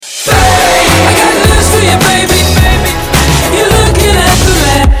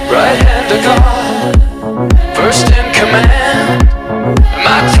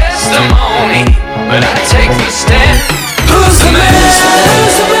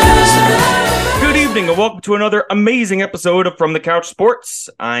and welcome to another amazing episode of From the Couch Sports.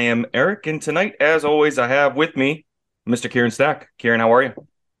 I am Eric, and tonight, as always, I have with me Mr. Kieran Stack. Kieran, how are you?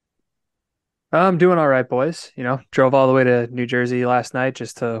 I'm doing all right, boys. Drove all the way to New Jersey last night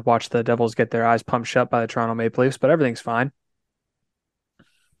just to watch the Devils get their eyes pumped shut by the Toronto Maple Leafs, but everything's fine.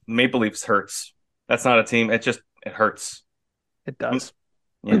 Maple Leafs hurts. That's not a team. It hurts. It Mm, does.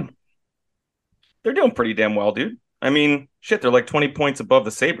 Yeah, they're doing pretty damn well, dude. I mean, shit, they're like 20 points above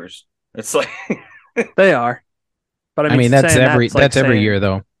the Sabres. It's like, They are. But I I mean, mean, saying that, it's like that's every saying, year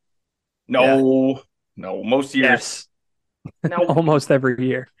though. yeah, no, most years. yes, No. almost every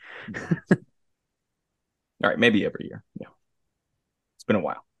year. All right, maybe every year. Yeah, it's been a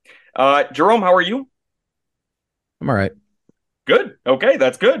while. Jerome, how are you? I'm all right. Good. Okay,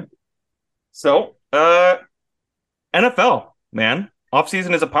 that's good. So, NFL, man.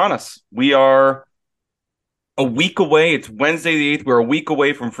 Offseason is upon us. We are a week away. It's Wednesday the 8th. We're a week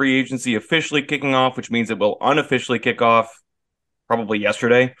away from free agency officially kicking off, which means it will unofficially kick off probably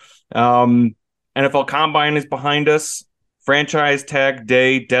yesterday. NFL Combine is behind us. Franchise tag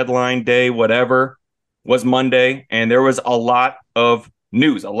day, deadline day, whatever, was Monday. And there was a lot of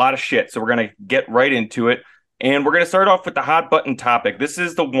news, a lot of shit. So we're going to get right into it. And we're going to start off with the hot button topic. This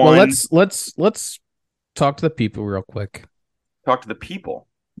is the one. Well, let's talk to the people real quick. Talk to the people.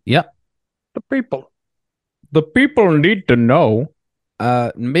 Yep. The people. The people need to know.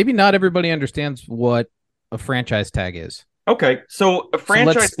 Maybe not everybody understands what a franchise tag is. Okay, so a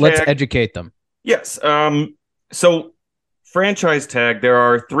franchise Let's tag. educate them. Yes. So franchise tag, there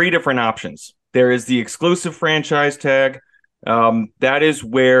are three different options. There is the exclusive franchise tag. That is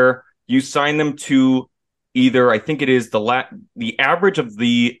where you sign them to either, I think it is the average of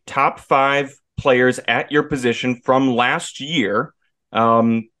the top 5 players at your position from last year,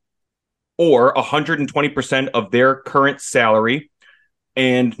 or 120% of their current salary,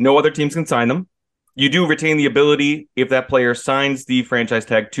 and no other teams can sign them. You do retain the ability, if that player signs the franchise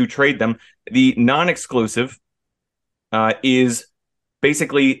tag, to trade them. The non-exclusive is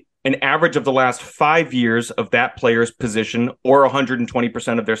basically an average of the last 5 years of that player's position, or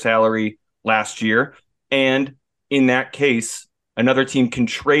 120% of their salary last year. And in that case, another team can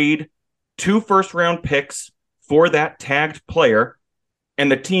trade 2 first-round picks for that tagged player, and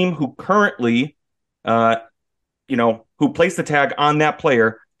the team who currently, who placed the tag on that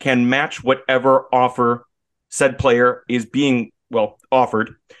player can match whatever offer said player is being,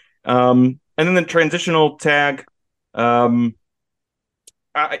 offered. And then the transitional tag, I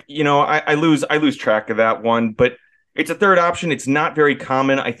lose track of that one, but it's a third option. It's not very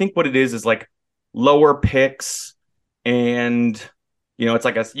common. I think what it is like lower picks, and it's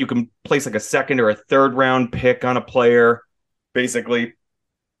like you can place like a second or a third round pick on a player, basically.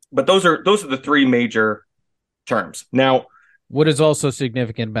 But those are the three major terms. Now, what is also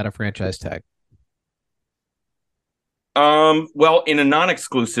significant about a franchise tag? in a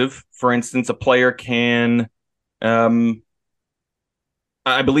non-exclusive, for instance, a player can, I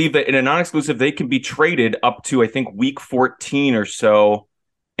believe that in a non-exclusive, they can be traded up to, I think, week 14 or so,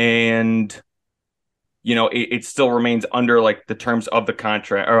 and it still remains under like the terms of the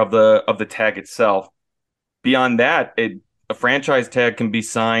contract or of the tag itself. Beyond that, a franchise tag can be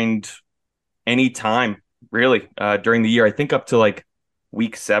signed anytime, really, during the year. I think up to like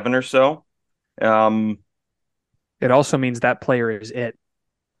week 7 or so. It also means that player is it.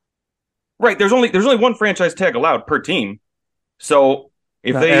 Right. There's only one franchise tag allowed per team. So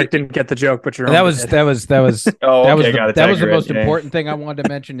if Eric didn't get the joke, but That was oh, okay, that was the most right. important thing I wanted to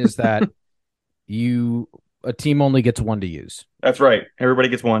mention is that a team only gets one to use. That's right. Everybody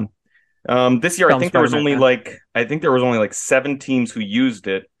gets one. This year, I think there was only like 7 teams who used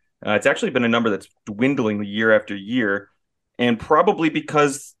it. It's actually been a number that's dwindling year after year, and probably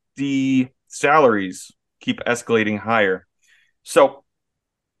because the salaries keep escalating higher. So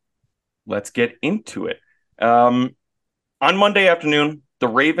let's get into it. On Monday afternoon, the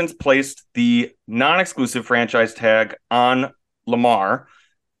Ravens placed the non-exclusive franchise tag on Lamar.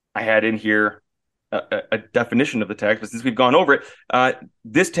 I had in here a definition of the tag, but since we've gone over it,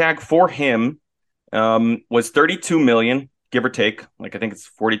 this tag for him was $32 million, give or take. Like I think it's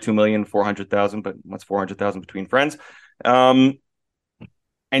 $42,400,000, but what's 400,000 between friends? And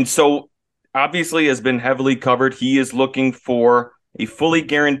so obviously has been heavily covered. He is looking for a fully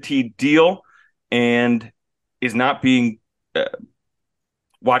guaranteed deal and is not being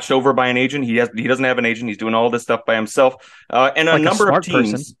watched over by an agent. He doesn't have an agent. He's doing all this stuff by himself. And like a number of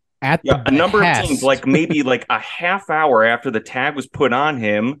teams. Person. A number of teams, like maybe like a half hour after the tag was put on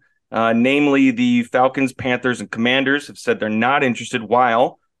him, namely the Falcons, Panthers, and Commanders, have said they're not interested,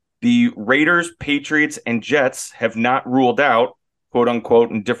 while the Raiders, Patriots, and Jets have not ruled out. quote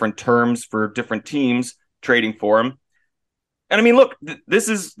unquote, in different terms for different teams trading for him. And I mean, look, this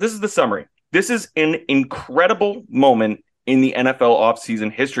is the summary. This is an incredible moment in the NFL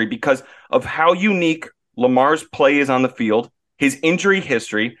offseason history because of how unique Lamar's play is on the field, his injury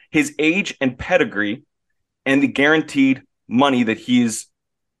history, his age and pedigree, and the guaranteed money that he's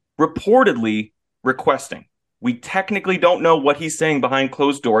reportedly requesting. We technically don't know what he's saying behind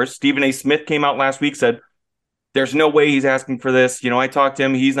closed doors. Stephen A. Smith came out last week, said, there's no way he's asking for this. I talked to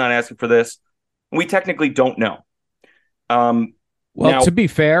him. He's not asking for this. We technically don't know. Now, to be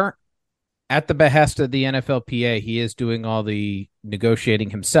fair, at the behest of the NFLPA, he is doing all the negotiating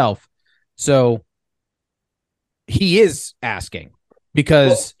himself. So he is asking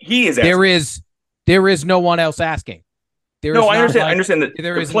because he is asking. There is no one else asking. I understand that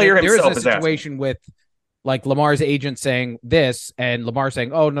the player himself is asking. There is a situation with like Lamar's agent saying this and Lamar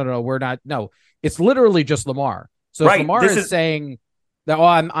saying, oh, no, we're not. No, it's literally just Lamar. So if Lamar is saying that, oh,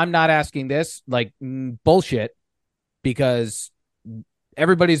 I'm not asking this, like bullshit, because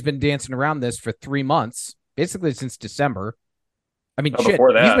everybody's been dancing around this for 3 months, basically since December. I mean, shit,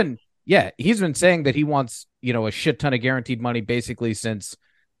 before that. He's been saying that he wants, a shit ton of guaranteed money basically since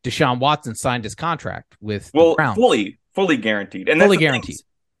Deshaun Watson signed his contract with the Browns. Fully guaranteed. And fully guaranteed.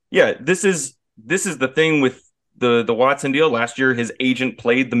 Yeah, this is the thing with the Watson deal. Last year, his agent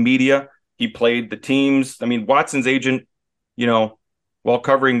played the media. He played the teams. I mean, Watson's agent, while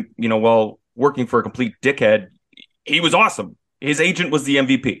working for a complete dickhead, he was awesome. His agent was the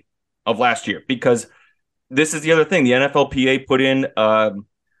MVP of last year because this is the other thing. The NFLPA put in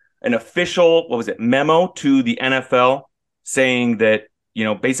an official, memo to the NFL saying that,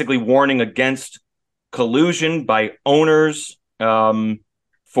 basically warning against collusion by owners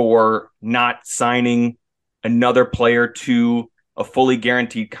for not signing another player to a fully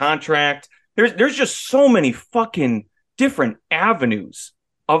guaranteed contract. There's just so many fucking different avenues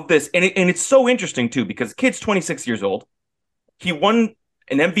of this. And it's so interesting, too, because the kid's 26 years old. He won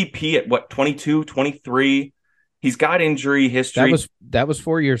an MVP at 22, 23. He's got injury history. That was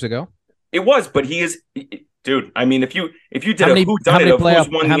 4 years ago. It was, but he is, dude. I mean, if you did a whodunit of who's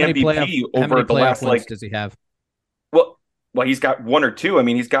won the MVP over the last, like, does he have? Well, he's got one or two. I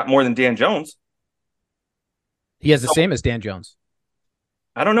mean, he's got more than Dan Jones. He has the same as Dan Jones.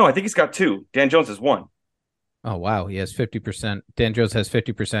 I don't know. I think he's got two. Dan Jones has one. Oh, wow. He has 50%. Dan Jones has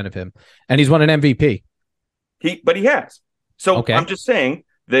 50% of him. And he's won an MVP. But he has. So okay. I'm just saying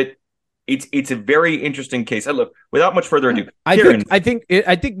that it's a very interesting case. Look, without much further ado, I think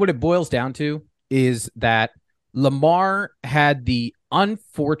what it boils down to is that Lamar had the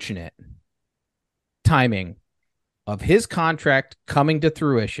unfortunate timing of his contract coming to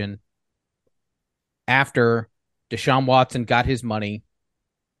fruition after Deshaun Watson got his money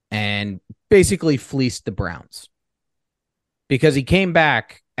and basically fleeced the Browns because he came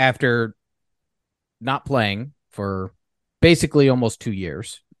back after not playing for basically almost 2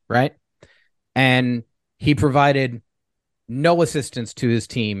 years, right? And he provided no assistance to his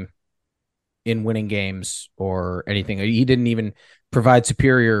team in winning games or anything. He didn't even provide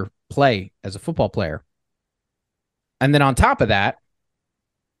superior play as a football player. And then on top of that,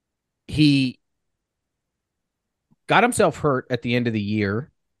 he got himself hurt at the end of the year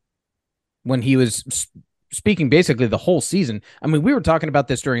when he was speaking basically the whole season. I mean, we were talking about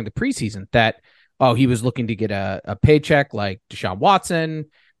this during the preseason that, he was looking to get a paycheck like Deshaun Watson.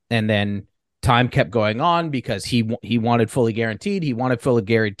 And then time kept going on because he wanted fully guaranteed. He wanted fully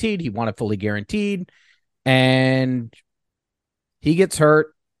guaranteed. And he gets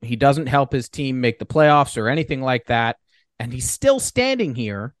hurt. He doesn't help his team make the playoffs or anything like that. And he's still standing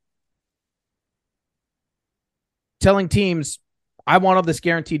here telling teams, I want all this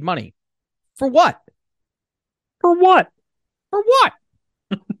guaranteed money. For what? For what? For what?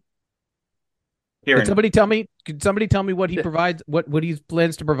 Can somebody tell me what he provides, what he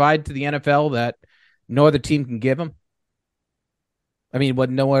plans to provide to the NFL that no other team can give him? I mean,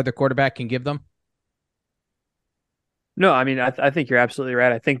 what no other quarterback can give them? No, I mean, I think you're absolutely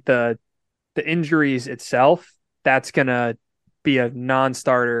right. I think the injuries itself, that's going to be a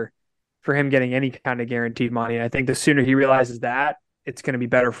non-starter for him getting any kind of guaranteed money. I think the sooner he realizes that, it's going to be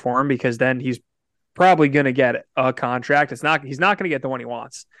better for him because then he's probably going to get a contract. He's not going to get the one he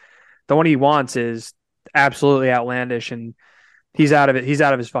wants. The one he wants is absolutely outlandish, and he's out of it. He's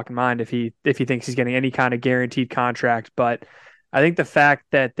out of his fucking mind if he thinks he's getting any kind of guaranteed contract. But I think the fact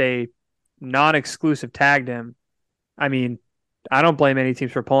that they non-exclusive tagged him, I mean, I don't blame any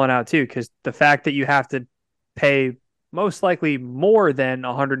teams for pulling out too, because the fact that you have to pay most likely more than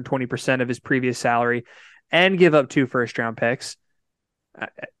 120% of his previous salary and give up 2 first-round picks, I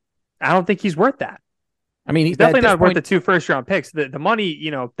don't think he's worth that. I mean, he's definitely not worth the 2 first-round picks. The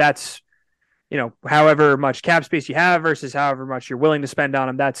money, that's, however much cap space you have versus however much you're willing to spend on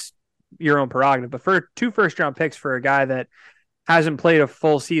him, that's your own prerogative. But for 2 first-round picks for a guy that hasn't played a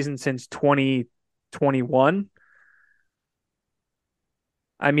full season since 2021,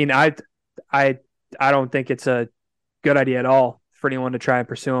 I mean, I don't think it's a good idea at all for anyone to try and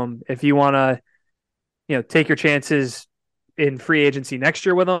pursue him. If you want to, take your chances in free agency next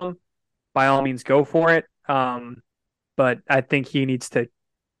year with him, by all means, go for it. But I think he needs to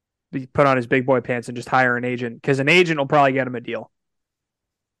put on his big boy pants and just hire an agent, because an agent will probably get him a deal.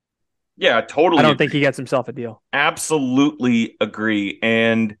 Yeah, totally. I don't think he gets himself a deal. Absolutely agree.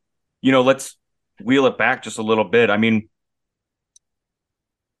 And, let's wheel it back just a little bit. I mean,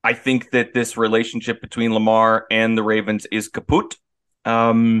 I think that this relationship between Lamar and the Ravens is kaput.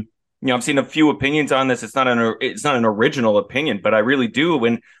 I've seen a few opinions on this. It's not an original opinion, but I really do.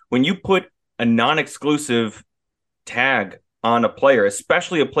 When you put a non-exclusive tag on a player,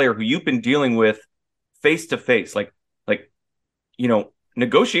 especially a player who you've been dealing with face to face,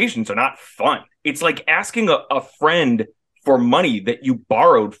 negotiations are not fun. It's like asking a friend for money that you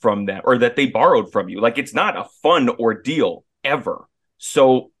borrowed from them, or that they borrowed from you. Like, it's not a fun ordeal ever.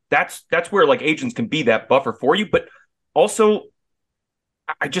 So that's where agents can be that buffer for you. But also,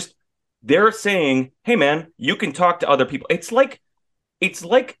 they're saying, hey man, you can talk to other people. It's like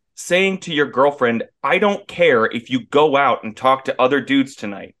saying to your girlfriend, I don't care if you go out and talk to other dudes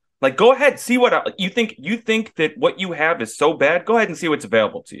tonight. Like, go ahead, see what you think. You think that what you have is so bad? Go ahead and see what's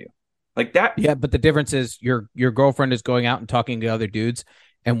available to you. Like that. Yeah, but the difference is your girlfriend is going out and talking to other dudes,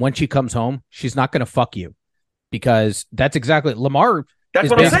 and when she comes home, she's not going to fuck you, because that's exactly Lamar. That's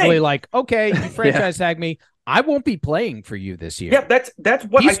is what basically I'm saying. Like, okay, you franchise tag me. I won't be playing for you this year. Yeah, that's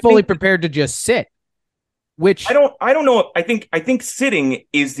what he's fully prepared to just sit. Which I don't know. I think sitting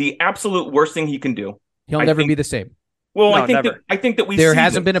is the absolute worst thing he can do. He'll never be the same. Well, no, I think that there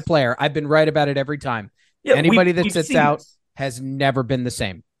hasn't been a player. I've been right about it every time. Yeah, anybody that sits out has never been the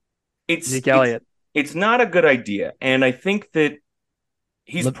same. It's Zeke Elliott. It's not a good idea, and I think that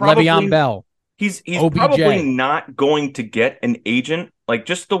he's probably Le'Veon Bell. He's OBJ. Probably not going to get an agent. Like,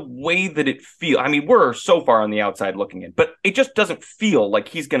 just the way that it feels. I mean, we're so far on the outside looking in, but it just doesn't feel like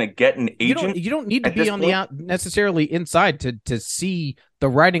he's going to get an agent. You don't need to be on the necessarily inside to see the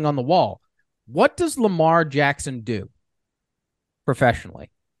writing on the wall. What does Lamar Jackson do professionally?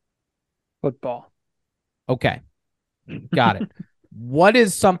 Football. Okay. Got it. What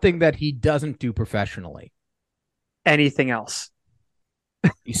is something that he doesn't do professionally? Anything else.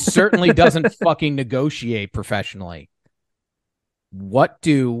 He certainly doesn't fucking negotiate professionally. What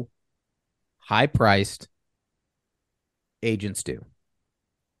do high-priced agents do?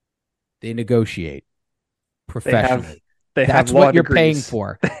 They negotiate professionally. That's what you're paying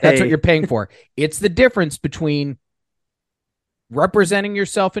for. That's what you're paying for. It's the difference between representing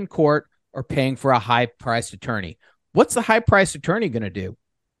yourself in court or paying for a high-priced attorney. What's the high-priced attorney going to do?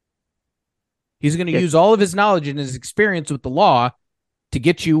 He's going to use all of his knowledge and his experience with the law to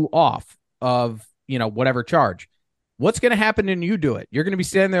get you off of, whatever charge. What's going to happen when you do it? You're going to be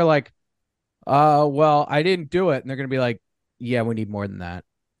standing there like, well, I didn't do it. And they're going to be like, yeah, we need more than that.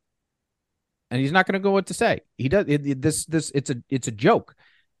 And he's not going to know what to say. He does it's a joke.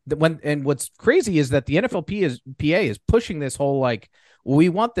 And what's crazy is that the NFLPA is pushing this whole we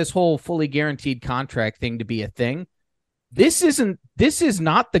want this whole fully guaranteed contract thing to be a thing. This is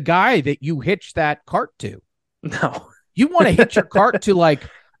not the guy that you hitch that cart to. No. You want to hitch your cart to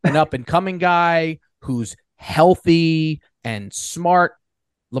an up and coming guy who's healthy and smart.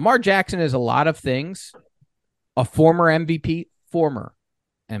 Lamar Jackson is a lot of things. A former MVP,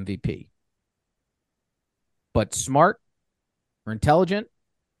 but smart or intelligent.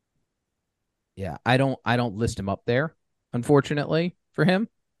 Yeah, I don't list him up there, unfortunately, for him.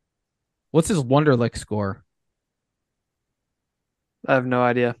 What's his Wonderlic score? I have no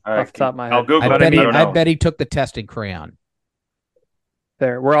idea off the top of my head. I'll Google it. I bet he took the testing crayon.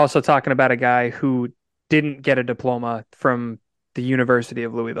 There. We're also talking about a guy who didn't get a diploma from the University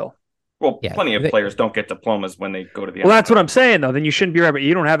of Louisville. Well, plenty of players don't get diplomas when they go to the NFL. Well, that's what I'm saying, though. Then you shouldn't be right, but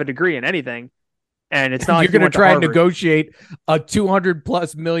you don't have a degree in anything. And it's not you're going to try and negotiate a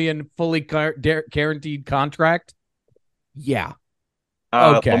 $200+ million fully guaranteed contract. Yeah.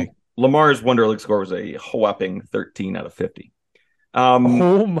 Okay. Lamar's Wonderlic score was a whopping 13 out of 50.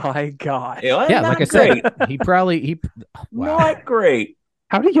 Oh my God. Yeah, like I said, wow. Not great.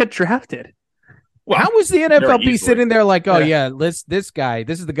 How did he get drafted? Well, how was the NFLP sitting there like, oh yeah, this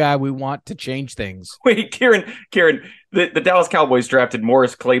is the guy we want to change things? Wait, Kieran, the Dallas Cowboys drafted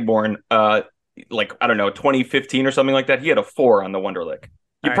Morris Claiborne, I don't know, 2015 or something like that. He had a 4 on the Wonderlic.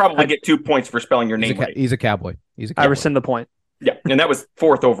 You probably get 2 points for spelling your name right. He's a Cowboy. I rescind the point. Yeah, and that was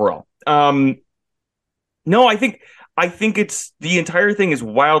 4th overall. No, I think it's the entire thing is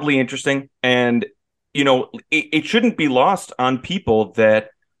wildly interesting, and it shouldn't be lost on people that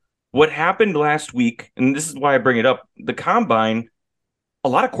what happened last week, and this is why I bring it up. The combine, a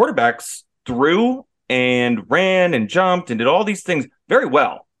lot of quarterbacks threw and ran and jumped and did all these things very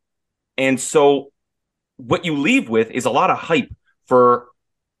well, and so what you leave with is a lot of hype for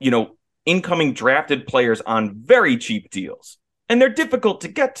incoming drafted players on very cheap deals. And they're difficult to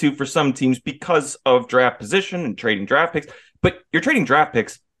get to for some teams because of draft position and trading draft picks. But you're trading draft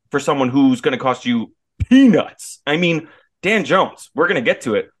picks for someone who's going to cost you peanuts. I mean, Dan Jones, we're going to get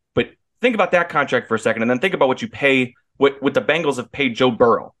to it. But think about that contract for a second, and then think about what you pay, what the Bengals have paid Joe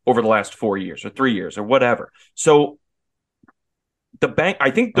Burrow over the last 4 years or 3 years or whatever. So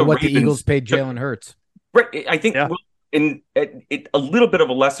I think the Ravens, the Eagles paid Jalen Hurts. Right. I think in a little bit of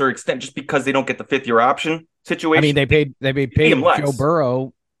a lesser extent, just because they don't get the 5th-year option situation. I mean, they paid Joe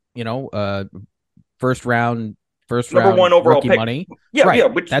Burrow, first round number 1 overall pick money. Yeah, right. Yeah,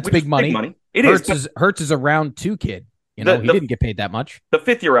 that's big money. Big money. Hurts is a round 2 kid. He didn't get paid that much. The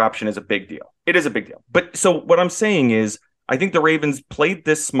 5th-year option is a big deal. It is a big deal. But so what I'm saying is, I think the Ravens played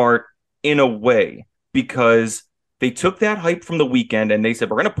this smart in a way because they took that hype from the weekend and they said,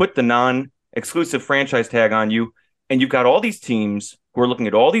 we're going to put the non-exclusive franchise tag on you. And you've got all these teams who are looking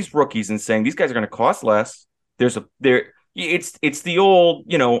at all these rookies and saying these guys are going to cost less. It's the old,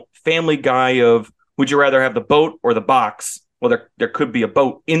 Family Guy of would you rather have the boat or the box? Well, there could be a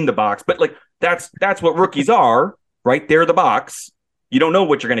boat in the box, but like that's what rookies are, right? They're the box. You don't know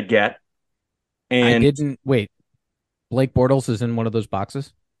what you're going to get. And Blake Bortles is in one of those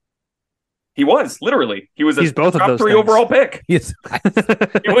boxes. He was literally. He's both top of those 3 things. Overall pick. Yes,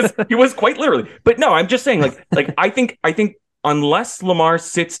 he was quite literally. But no, I'm just saying, like I think unless Lamar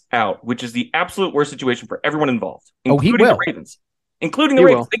sits out, which is the absolute worst situation for everyone involved, including the Ravens,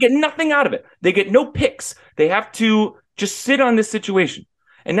 they get nothing out of it. They get no picks. They have to just sit on this situation,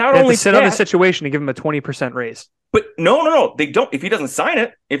 and not only sit on the situation and give him a 20% raise. But no, they don't. If he doesn't sign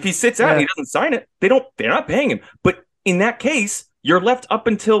it, if he sits out, and he doesn't sign it. They're not paying him. But in that case, you're left up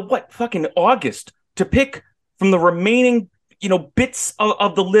until fucking August to pick from the remaining, bits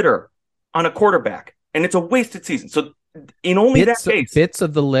of the litter on a quarterback, and it's a wasted season. So in only that case, bits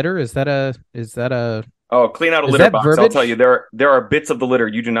of the litter is that a clean out a litter box. Verbiage? I'll tell you, there are bits of the litter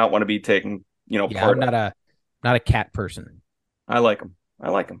you do not want to be taking. Part I'm not a cat person. I like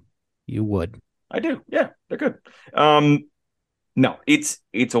them. You would. I do. Yeah, they're good. No, it's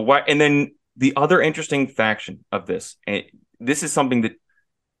a why. And then the other interesting faction of this. This is something that,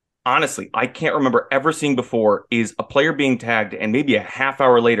 honestly, I can't remember ever seeing before, is a player being tagged and maybe a half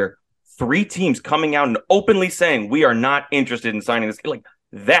hour later, 3 teams coming out and openly saying, we are not interested in signing this. Like,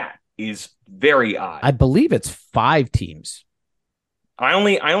 that is very odd. I believe it's 5 teams. I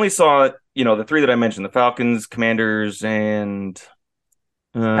only saw, the 3 that I mentioned, the Falcons, Commanders, and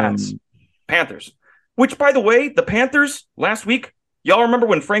Panthers. Which, by the way, the Panthers last week, y'all remember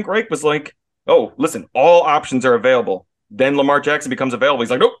when Frank Reich was like, oh, listen, all options are available. Then Lamar Jackson becomes available. He's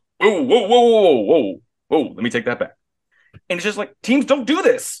like, oh, whoa, let me take that back. And it's just like, teams don't do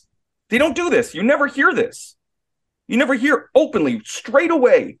this. They don't do this. You never hear this. You never hear openly, straight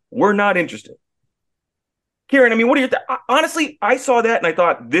away, we're not interested. Kieran, I mean, what are you... Honestly, I saw that and I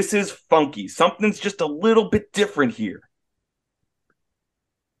thought, this is funky. Something's just a little bit different here.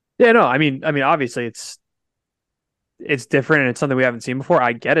 Yeah, no, I mean, obviously it's different and it's something we haven't seen before.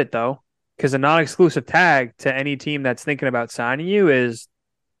 I get it, though. Because a non-exclusive tag to any team that's thinking about signing you is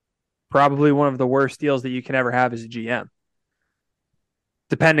probably one of the worst deals that you can ever have as a GM,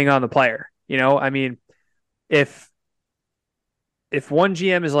 depending on the player. I mean, if one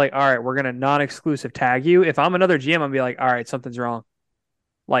GM is like, all right, we're going to non-exclusive tag you, if I'm another GM, I'll be like, all right, something's wrong.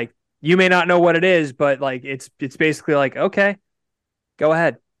 Like, you may not know what it is, but like it's basically like, okay, go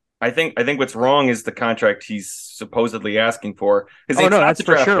ahead. I think what's wrong is the contract he's supposedly asking for. Oh no, that's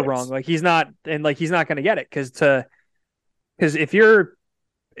for sure wrong. Like he's not going to get it because if you're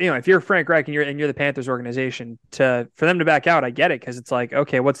Frank Reich and you're the Panthers organization, for them to back out, I get it because it's like,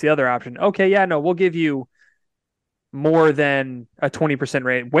 okay, what's the other option? Okay, yeah, no, we'll give you more than a 20%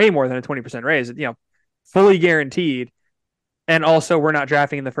 raise, way more than a 20% raise, fully guaranteed, and also we're not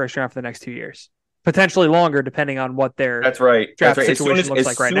drafting in the first round for the next 2 years. Potentially longer, depending on what their draft situation looks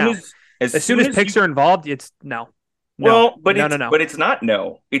like right now. As soon as picks are involved, it's no. Well, but it's not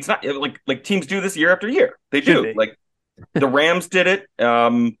no. It's not like teams do this year after year. They do. Like the Rams did it.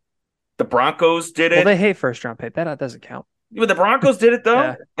 The Broncos did it. Well, they hate first round pick. That doesn't count. But the Broncos did it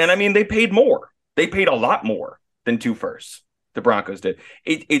though, and I mean they paid more. They paid a lot more than 2 firsts. the Broncos did.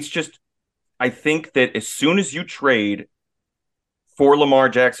 It's just, I think that as soon as you trade for Lamar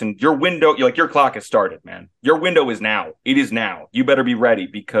Jackson, your window, your clock has started, man. Your window is now. It is now. You better be ready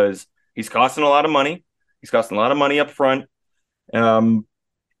because he's costing a lot of money. He's costing a lot of money up front.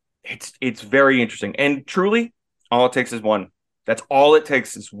 It's very interesting. And truly, all it takes is one. That's all it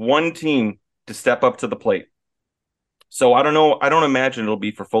takes is one team to step up to the plate. So I don't know. I don't imagine it'll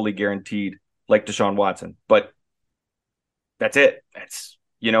be for fully guaranteed like Deshaun Watson, but that's it. That's,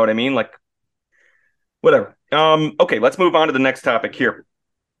 you know what I mean? Like, whatever. Okay, let's move on to the next topic here.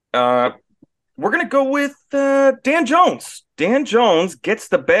 We're going to go with Dan Jones. Dan Jones gets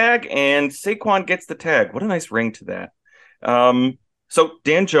the bag and Saquon gets the tag. What a nice ring to that. So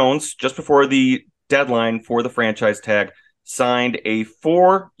Dan Jones, just before the deadline for the franchise tag, signed a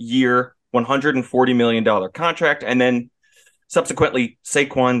 4-year, $140 million contract, and then subsequently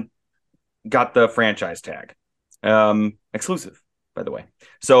Saquon got the franchise tag. Exclusive, by the way.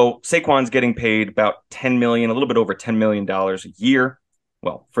 So Saquon's getting paid about $10 million, a little bit over $10 million a year.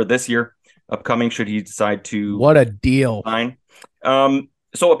 Well, for this year, upcoming, should he decide to. What a deal. Sign.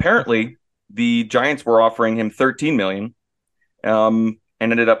 So apparently the Giants were offering him $13 million, and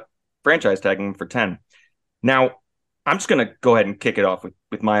ended up franchise tagging him for 10. Now, I'm just going to go ahead and kick it off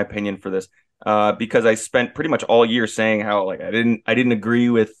with my opinion for this, because I spent pretty much all year saying how I didn't agree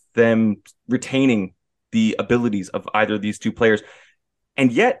with them retaining the abilities of either of these two players.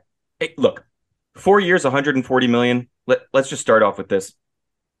 And yet, look, 4 years, $140 million. Let's just start off with this.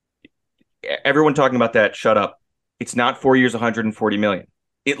 Everyone talking about that, shut up. It's not 4 years, $140 million.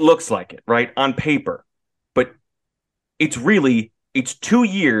 It looks like it, right? On paper. But it's 2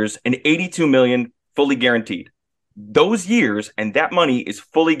 years and $82 million fully guaranteed. Those years and that money is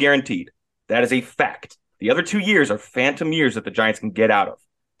fully guaranteed. That is a fact. The other 2 years are phantom years that the Giants can get out of.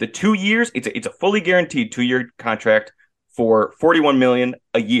 The 2 years, it's a fully guaranteed 2-year contract for $41 million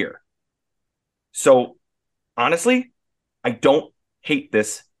a year. So honestly, I don't hate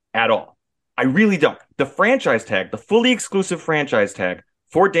this at all. I really don't. The franchise tag, the fully exclusive franchise tag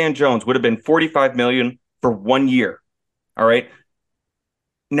for Dan Jones would have been $45 million for 1 year. All right.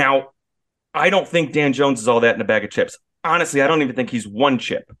 Now, I don't think Dan Jones is all that in a bag of chips. Honestly, I don't even think he's one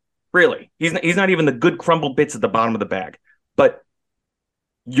chip. Really. He's not even the good crumble bits at the bottom of the bag. But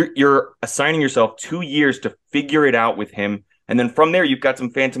you're assigning yourself 2 years to figure it out with him. And then from there, you've got some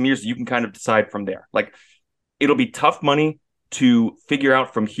phantom years. You can kind of decide from there. Like, it'll be tough money to figure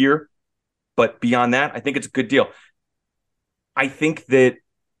out from here. But beyond that, I think it's a good deal. I think that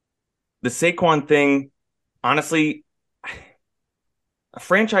the Saquon thing, honestly, a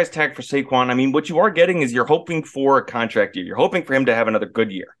franchise tag for Saquon, I mean, what you are getting is you're hoping for a contract year. You're hoping for him to have another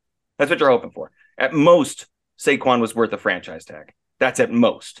good year. That's what you're hoping for. At most, Saquon was worth a franchise tag. That's at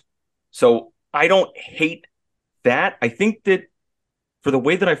most. So I don't hate that. I think that for the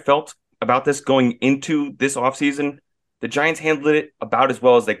way that I felt about this going into this offseason, the Giants handled it about as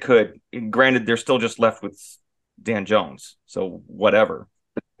well as they could. And granted, they're still just left with Dan Jones. So whatever.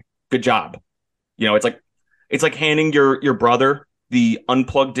 Good job. You know, it's like handing your brother the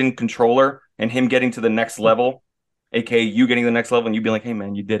unplugged in controller and him getting to the next level, aka you getting to the next level, and you being like, "Hey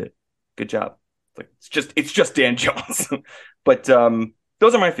man, you did it. Good job." It's just Dan Jones. But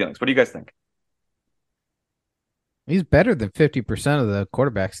those are my feelings. What do you guys think? He's better than 50% of the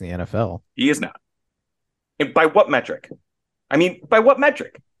quarterbacks in the NFL. He is not. And by what metric? I mean, by what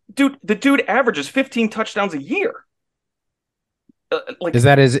metric? Dude, the dude averages 15 touchdowns a year. Is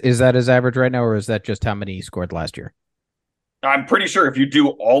that his average right now, or is that just how many he scored last year? I'm pretty sure if you do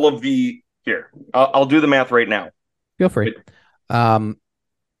all of the here, I'll do the math right now. Feel free. No,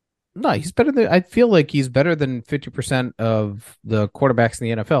 he's better than. I feel like he's better than 50% of the quarterbacks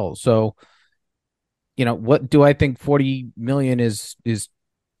in the NFL. So, you know, what do I think? $40 million is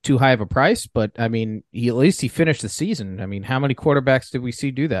too high of a price, but I mean, at least he finished the season. I mean, how many quarterbacks did we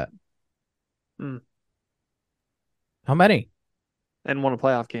see do that? How many? And won a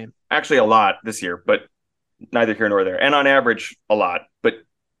playoff game. Actually, a lot this year, but neither here nor there. And on average, a lot, but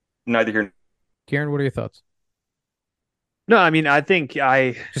neither here. Kieran, what are your thoughts? No, I mean, I think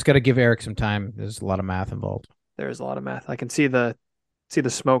I just got to give Eric some time. There's a lot of math involved. There's a lot of math. I can see the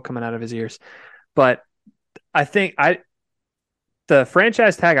smoke coming out of his ears, but I think the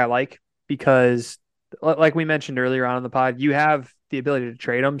franchise tag I like because, like we mentioned earlier on in the pod, you have the ability to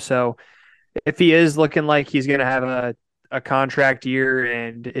trade him. So if he is looking like he's going to have a contract year,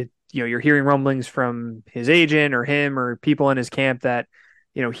 and you're hearing rumblings from his agent or him or people in his camp that,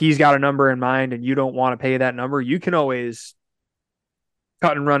 he's got a number in mind and you don't want to pay that number, you can always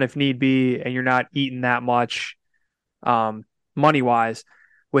cut and run if need be, and you're not eating that much money wise.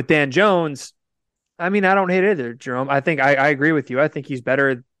 With Dan Jones, I mean, I don't hate it either, Jerome. I think I agree with you. I think he's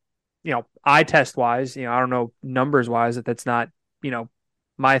better, eye test wise. I don't know numbers wise that's not,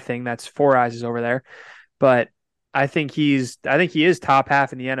 my thing. That's Four Eyes is over there. But I think he is top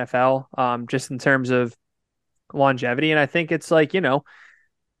half in the NFL, just in terms of longevity. And I think it's like,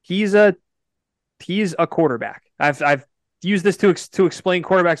 he's a quarterback. I've used this to explain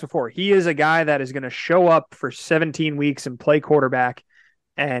quarterbacks before. He is a guy that is going to show up for 17 weeks and play quarterback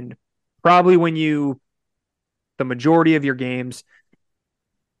and probably win you the majority of your games,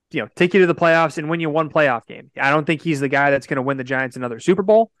 take you to the playoffs and win you one playoff game. I don't think he's the guy that's going to win the Giants another Super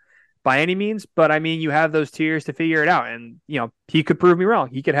Bowl by any means, but I mean, you have those 2 years to figure it out. And, he could prove me wrong.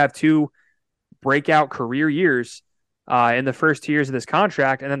 He could have 2 breakout career years in the first 2 years of this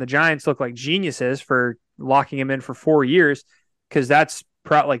contract. And then the Giants look like geniuses for locking him in for 4 years, because that's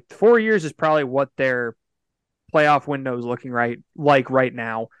like 4 years is probably what their playoff window is looking right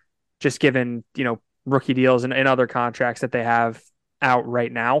now, just given, rookie deals and other contracts that they have out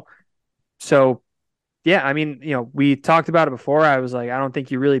right now. So, yeah, I mean, we talked about it before. I was like, I don't think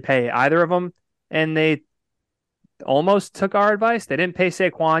you really pay either of them. And they almost took our advice. They didn't pay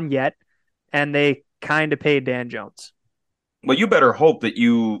Saquon yet, and they kind of paid Dan Jones. Well, you better hope that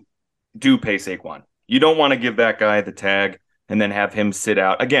you do pay Saquon. You don't want to give that guy the tag and then have him sit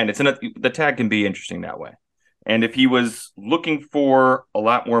out. Again, the tag can be interesting that way. And if he was looking for a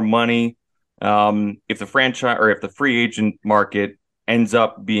lot more money, if the franchise or if the free agent market ends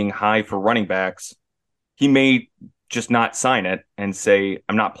up being high for running backs, he may just not sign it and say,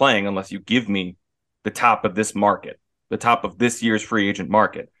 I'm not playing unless you give me the top of this market, the top of this year's free agent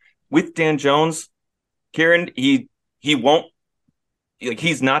market. With Dan Jones, Kieran, he won't, like,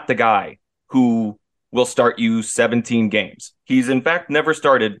 he's not the guy who will start you 17 games. He's in fact never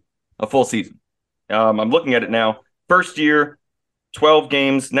started a full season. I'm looking at it now. First year, 12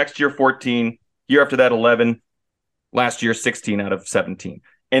 games. Next year, 14. Year after that, 11. Last year, 16 out of 17.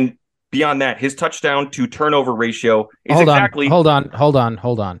 And beyond that, his touchdown to turnover ratio is Hold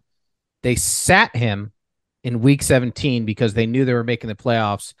on. They sat him in week 17 because they knew they were making the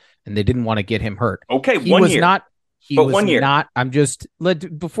playoffs and they didn't want to get him hurt. Okay, he was not. I'm just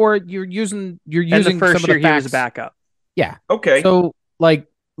before you're using the first some year of the facts. He was a backup. Yeah. Okay. So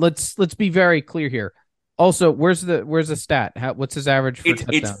let's be very clear here. Also, where's the stat? What's his average for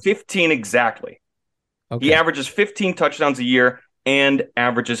touchdowns? It's 15 exactly. Okay. He averages 15 touchdowns a year and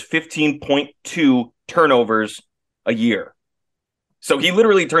averages 15.2 turnovers a year. So he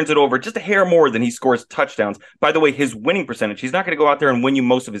literally turns it over just a hair more than he scores touchdowns. By the way, his winning percentage, he's not going to go out there and win you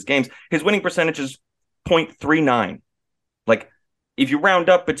most of his games. His winning percentage is 0.39. Like, if you round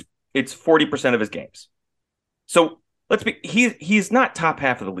up, it's 40% of his games. So he's not top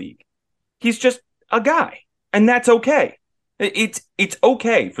half of the league. He's just a guy, and that's okay. It's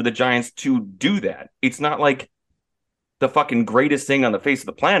okay for the Giants to do that. It's not like the fucking greatest thing on the face of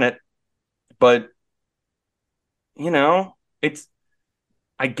the planet, but it's,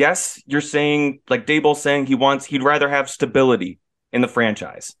 I guess you're saying, like Daboll's saying, he'd rather have stability in the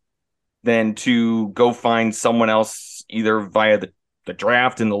franchise than to go find someone else either via the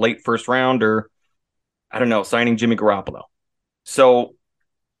draft in the late first round or, I don't know, signing Jimmy Garoppolo. So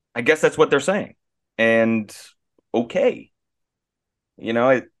I guess that's what they're saying. And okay.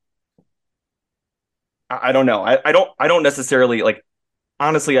 I don't know. I don't necessarily, like,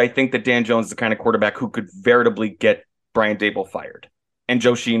 honestly, I think that Dan Jones is the kind of quarterback who could veritably get Brian Daboll fired and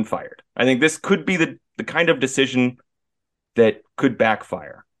Joe Sheehan fired. I think this could be the kind of decision that could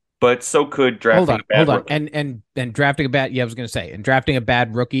backfire. But so could drafting a bad rookie. And drafting a bad, I was going to say, and drafting a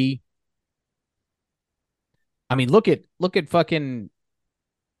bad rookie. I mean, look at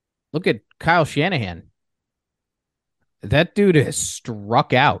Kyle Shanahan. That dude has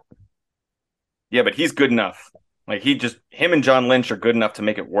struck out. Yeah, but he's good enough. Like, him and John Lynch are good enough to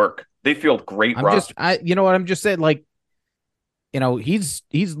make it work. They field great rosters. You know what I'm just saying? Like, he's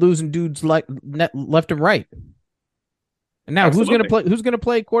losing dudes like left and right. And now Absolutely. who's gonna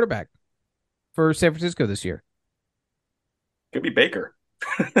play quarterback for San Francisco this year? Could be Baker.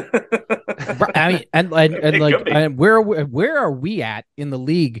 I mean, and where are we at in the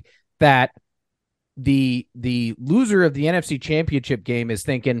league that the loser of the NFC Championship game is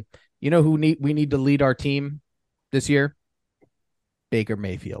thinking, who we need to lead our team this year? Baker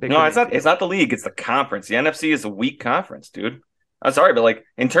Mayfield. No, it's not the league, it's the conference. The NFC is a weak conference, dude. I'm sorry, but like,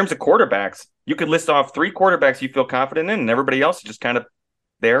 in terms of quarterbacks, you could list off 3 quarterbacks you feel confident in, and everybody else is just kind of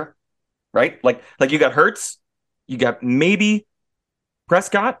there, right? Like you got Hurts, you got maybe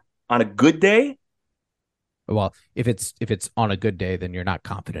Prescott on a good day. Well, if it's on a good day, then you're not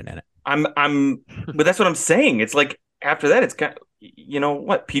confident in it. But that's what I'm saying. It's like, after that, it's got,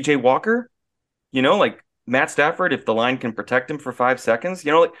 what, PJ Walker? like Matt Stafford, if the line can protect him for 5 seconds,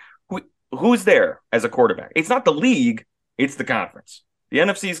 like who's there as a quarterback? It's not the league, it's the conference. The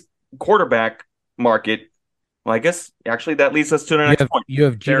NFC's quarterback market. Well, I guess actually that leads us to the next point. You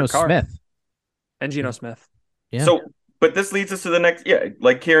have Geno Smith. And Geno Smith. Yeah. So, but this leads us to the next,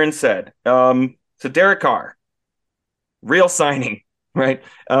 like Kieran said. So Derek Carr, real signing, right?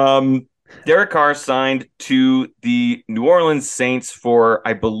 Derek Carr signed to the New Orleans Saints for,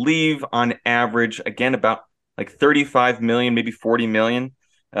 I believe, on average, again, about like 35 million, maybe 40 million.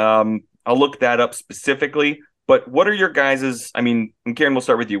 I'll look that up specifically. But what are your guys's? I mean, and Kieran, we'll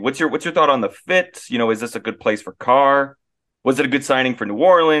start with you. What's your thought on the fit? Is this a good place for Carr? Was it a good signing for New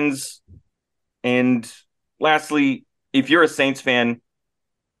Orleans? And lastly, if you're a Saints fan,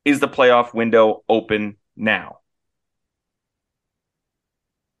 is the playoff window open now?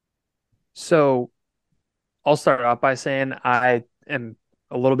 So I'll start off by saying I am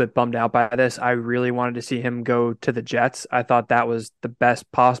a little bit bummed out by this. I really wanted to see him go to the Jets. I thought that was the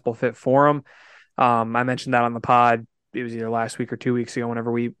best possible fit for him. I mentioned that on the pod. It was either last week or 2 weeks ago,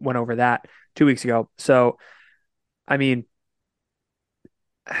 whenever we went over that 2 weeks ago. So, I mean,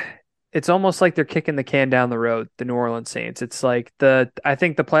 it's almost like they're kicking the can down the road, the New Orleans Saints. It's like I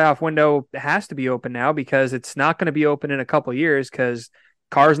think the playoff window has to be open now because it's not going to be open in a couple of years because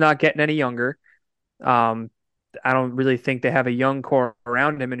Carr's not getting any younger. I don't really think they have a young core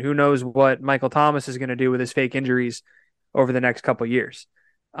around him, and who knows what Michael Thomas is going to do with his fake injuries over the next couple of years.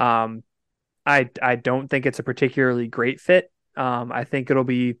 I don't think it's a particularly great fit. I think it'll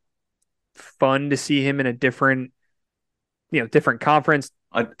be fun to see him in a different conference.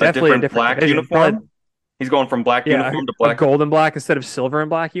 Definitely a different black division, uniform. But, he's going from black uniform to black, gold and black instead of silver and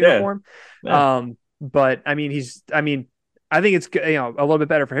black uniform. Yeah. But I mean, I think it's a little bit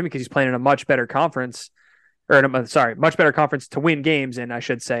better for him because he's playing in a much better conference, much better conference to win games, and I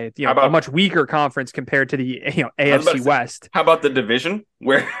should say, a much weaker conference compared to the AFC West. How about the division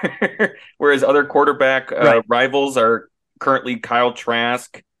where whereas other quarterback rivals are currently Kyle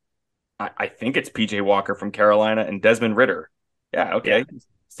Trask, I think it's PJ Walker from Carolina, and Desmond Ridder. Yeah, okay. Yeah.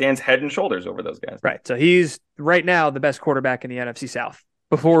 Stands head and shoulders over those guys. Right. So he's right now the best quarterback in the NFC South.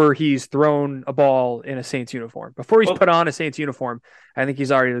 Before he's thrown a ball in a Saints uniform, before he's put on a Saints uniform, I think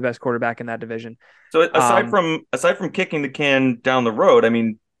he's already the best quarterback in that division. So aside from kicking the can down the road, I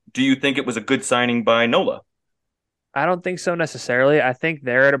mean, do you think it was a good signing by NOLA? I don't think so necessarily. I think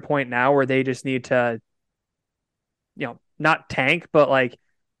they're at a point now where they just need to, not tank, but like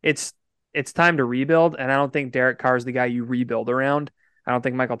it's time to rebuild. And I don't think Derek Carr is the guy you rebuild around. I don't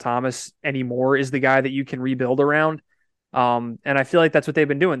think Michael Thomas anymore is the guy that you can rebuild around. And I feel like that's what they've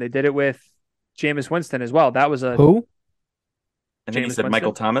been doing. They did it with Jameis Winston as well. That was who? I think he said Winston.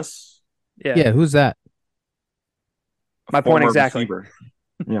 Michael Thomas. Yeah. Who's that? My point exactly.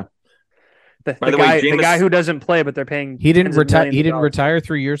 Yeah. The guy who doesn't play, but they're paying. He didn't retire. He didn't retire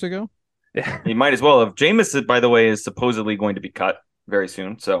 3 years ago. Yeah. He might as well have. Jameis, by the way, is supposedly going to be cut very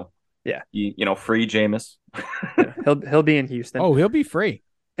soon. So yeah, free Jameis. He'll be in Houston. Oh, he'll be free.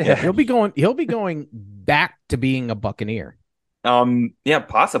 Yeah, he'll be going back to being a Buccaneer. Yeah,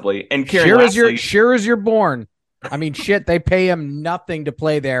 possibly. And Kieran, sure as you're born. I mean, shit, they pay him nothing to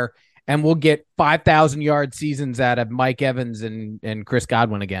play there, and we'll get 5,000-yard seasons out of Mike Evans and Chris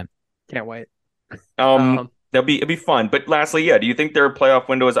Godwin again. Can't wait. It'll be fun. But lastly, do you think their playoff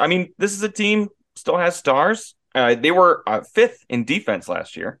window is? I mean, this is a team still has stars. They were fifth in defense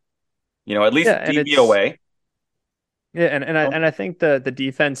last year. At least DVOA. Yeah, and I think the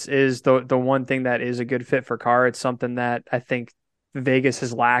defense is the one thing that is a good fit for Carr. It's something that I think Vegas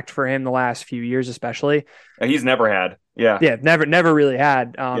has lacked for him the last few years, especially. He's never had. Yeah, never really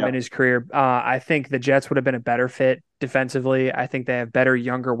had in his career. I think the Jets would have been a better fit defensively. I think they have better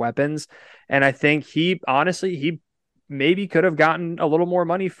younger weapons, and I think he maybe could have gotten a little more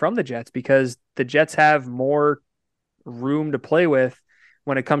money from the Jets because the Jets have more room to play with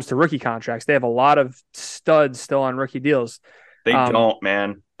when it comes to rookie contracts. They have a lot of studs still on rookie deals. They don't,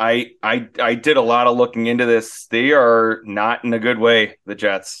 man. I did a lot of looking into this. They are not in a good way, the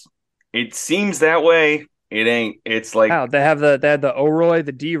Jets. It seems that way. It ain't. It's like they had the O'Roy,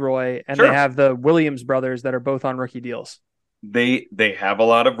 the D-Roy, and they have the Williams brothers that are both on rookie deals. They have a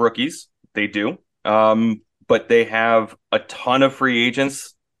lot of rookies. They do. But they have a ton of free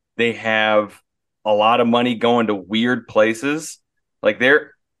agents. They have a lot of money going to weird places. Like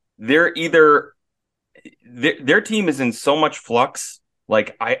they're either their team is in so much flux.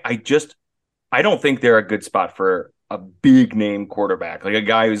 Like I don't think they're a good spot for a big name quarterback, like a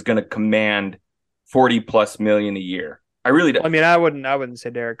guy who's going to command 40+ million a year. I really don't. I mean, I wouldn't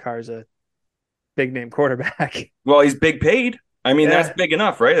say Derek Carr's a big name quarterback. Well, he's big paid. I mean, that's big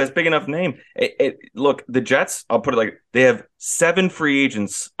enough, right? That's big enough name. Look, the Jets, I'll put it like they have 7 free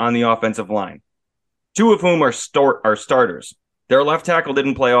agents on the offensive line, 2 of whom are starters. Their left tackle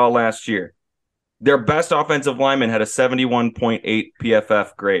didn't play all last year. Their best offensive lineman had a 71.8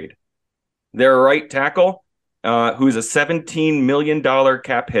 PFF grade. Their right tackle, who's a $17 million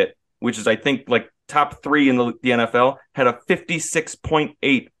cap hit, which is, I think, like top 3 in the NFL, had a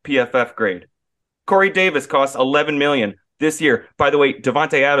 56.8 PFF grade. Corey Davis costs $11 million this year. By the way,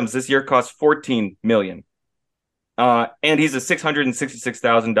 Devontae Adams this year costs $14 million. And he's a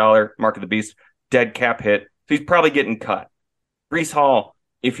 $666,000 mark of the beast, dead cap hit. So he's probably getting cut. Breece Hall,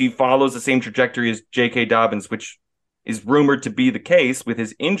 if he follows the same trajectory as J.K. Dobbins, which is rumored to be the case with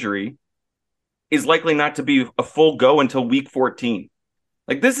his injury, is likely not to be a full go until week 14.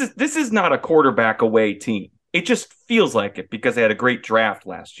 Like this is not a quarterback away team. It just feels like it because they had a great draft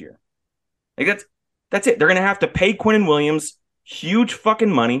last year. Like that's it. They're gonna have to pay Quinnen Williams huge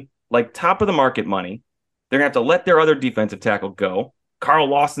fucking money, like top of the market money. They're gonna have to let their other defensive tackle go. Carl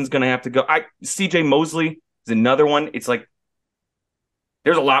Lawson's gonna have to go. CJ Mosley is another one. It's like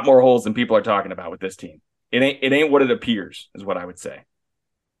there's a lot more holes than people are talking about with this team. It ain't what it appears, is what I would say.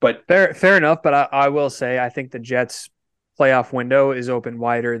 But fair enough. But I will say I think the Jets' playoff window is open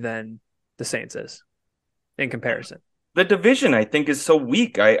wider than the Saints is in comparison. The division, I think, is so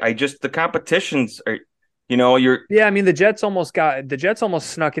weak. I just the competitions are, I mean, the Jets almost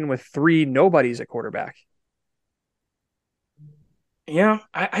snuck in with 3 nobodies at quarterback. Yeah,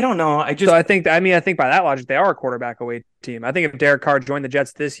 I don't know. I think by that logic, they are a quarterback away team. I think if Derek Carr joined the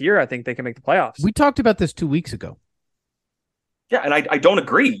Jets this year, I think they can make the playoffs. We talked about this 2 weeks ago. Yeah, and I don't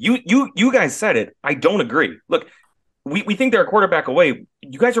agree. You guys said it. I don't agree. Look, we think they're a quarterback away.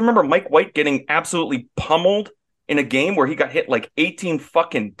 You guys remember Mike White getting absolutely pummeled in a game where he got hit like 18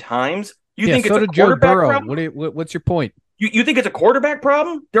 fucking times? You think it's a quarterback problem? What's your point? You think it's a quarterback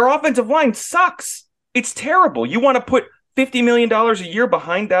problem? Their offensive line sucks. It's terrible. You want to put $50 million a year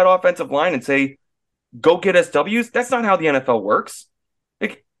behind that offensive line and say, go get us W's? That's not how the NFL works.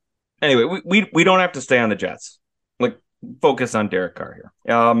 Like, anyway, we don't have to stay on the Jets. Like, focus on Derek Carr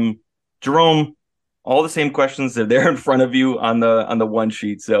here. Jerome, all the same questions are there in front of you on the one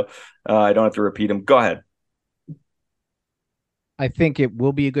sheet, so I don't have to repeat them. Go ahead. I think it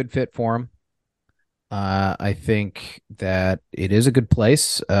will be a good fit for him. I think that it is a good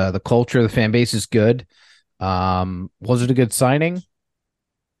place. The culture of the fan base is good. Was it a good signing?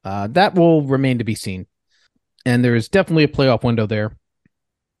 That will remain to be seen. And there is definitely a playoff window there.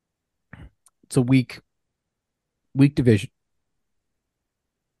 It's a weak division.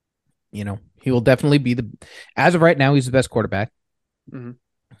 He will definitely be as of right now, he's the best quarterback. Mm-hmm.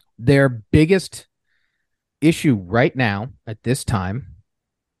 Their biggest issue right now at this time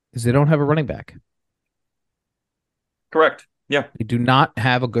is they don't have a running back. Correct. Yeah. They do not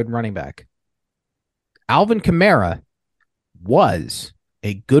have a good running back. Alvin Kamara was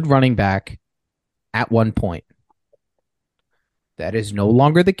a good running back at one point. That is no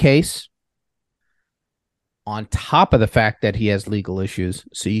longer the case. On top of the fact that he has legal issues,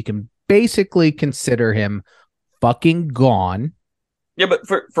 so you can basically consider him fucking gone. Yeah, but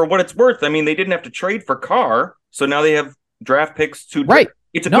for what it's worth, I mean, they didn't have to trade for Carr, so now they have draft picks to right.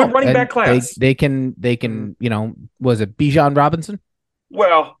 It's a good running back class. They can, was it Bijan Robinson?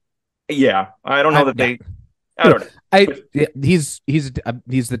 Well, yeah, I don't know that they. I don't know. He's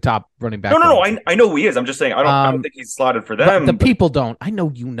the top running back. No. I know who he is. I'm just saying I don't think he's slotted for them. The people don't. I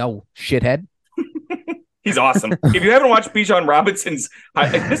know shithead. He's awesome. If you haven't watched Bijan Robinson's,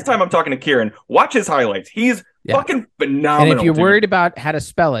 this time I'm talking to Kieran. Watch his highlights. He's fucking phenomenal. And if you're worried about how to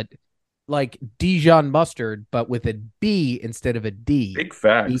spell it, like Dijon Mustard, but with a B instead of a D. Big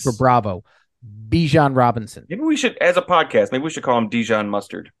facts. B for Bravo. Bijan Robinson. Maybe we should, as a podcast, maybe we should call him Dijon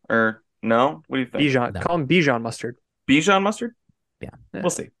Mustard. Or no? What do you think? Bijan. No. Call him Bijan Mustard. Bijan Mustard? Yeah.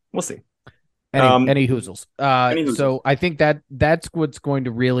 We'll see. Any hoozles. So I think that's what's going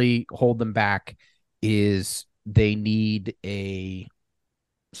to really hold them back is they need a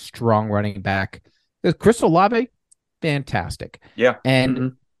strong running back. Chris Olave, fantastic. Yeah.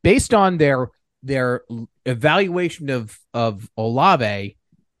 And based on their evaluation of Olave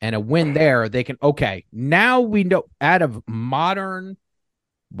and a win there, they can, now we know out of modern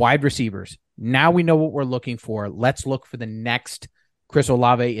wide receivers, now we know what we're looking for. Let's look for the next Chris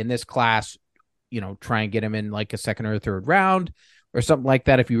Olave in this class, try and get him in like a second or third round or something like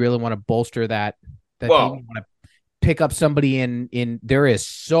that. If you really want to bolster that team, you want to pick up somebody in there is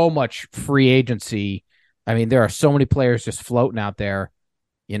so much free agency. I mean, there are so many players just floating out there.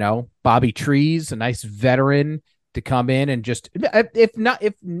 Bobby Trees, a nice veteran to come in and just,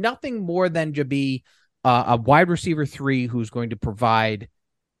 if nothing more than to be a wide receiver 3 who's going to provide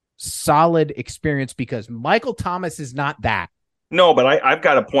solid experience, because Michael Thomas is not that. No, but I've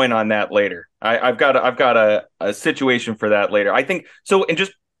got a point on that later. I've got a situation for that later. I think so. And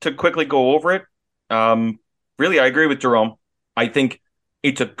just to quickly go over it, really, I agree with Jerome. I think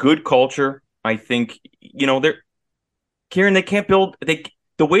it's a good culture. I think, Kieran, they can't build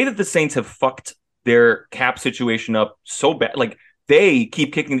the way that the Saints have fucked their cap situation up so bad. Like, they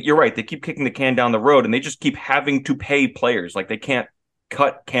keep kicking. You're right. They keep kicking the can down the road, and they just keep having to pay players. Like, they can't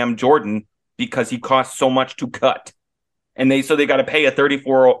cut Cam Jordan because he costs so much to cut. And they got to pay a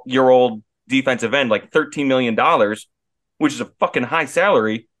 34-year-old defensive end like $13 million, which is a fucking high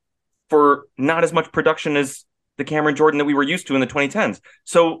salary for not as much production as the Cameron Jordan that we were used to in the 2010s.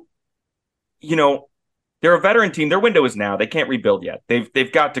 So, they're a veteran team. Their window is now. They can't rebuild yet.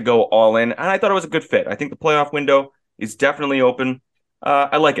 They've got to go all in. And I thought it was a good fit. I think the playoff window is definitely open.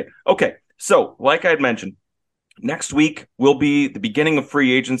 I like it. Okay, so like I had mentioned, next week will be the beginning of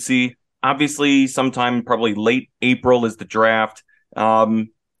free agency. Obviously, sometime probably late April is the draft. So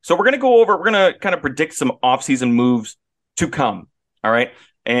we're going to kind of predict some offseason moves to come. All right.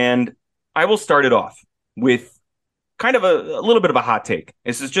 And I will start it off with kind of a little bit of a hot take.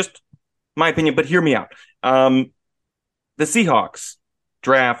 This is just my opinion, but hear me out. The Seahawks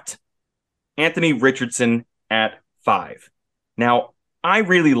draft Anthony Richardson at 5. Now, I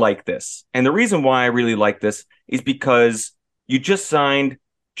really like this. And the reason why I really like this is because you just signed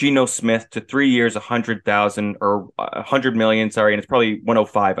Geno Smith to 3 years, 100,000 or 100 million. Sorry. And it's probably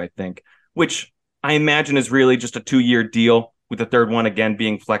 105, I think, which I imagine is really just a 2-year deal, with the third one again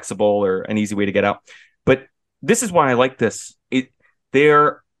being flexible or an easy way to get out. But this is why I like this.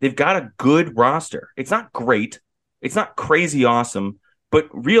 They've got a good roster. It's not great. It's not crazy awesome, but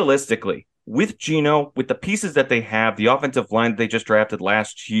realistically, with Geno, with the pieces that they have, the offensive line that they just drafted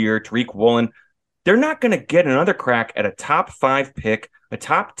last year, Tariq Woolen, they're not going to get another crack at a top 5 pick, a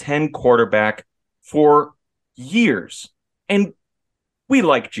top 10 quarterback for years. And we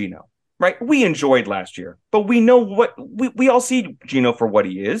like Geno, right? We enjoyed last year, but we know what we all see Geno for what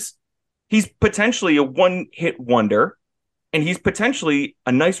he is. He's potentially a one-hit wonder, and he's potentially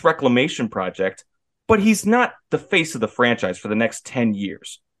a nice reclamation project, but he's not the face of the franchise for the next 10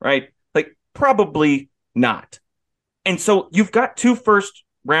 years, right? Like, probably not. And so you've got 2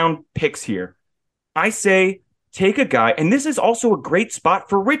 first-round picks here. I say take a guy, and this is also a great spot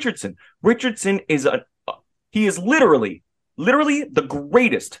for Richardson. Richardson is literally the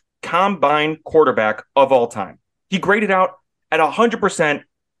greatest combine quarterback of all time. He graded out at 100%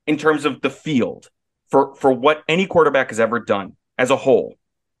 in terms of the field for what any quarterback has ever done as a whole,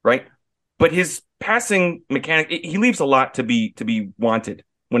 right? But his passing mechanic, he leaves a lot to be wanted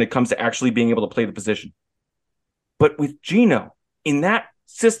when it comes to actually being able to play the position. But with Geno in that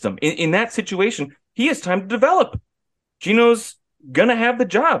system, in that situation, he has time to develop. Geno's gonna have the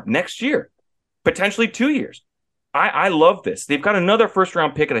job next year, potentially 2 years. I love this. They've got another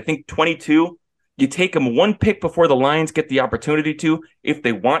first-round pick at, I think, 22. You take him 1 pick before the Lions get the opportunity to, if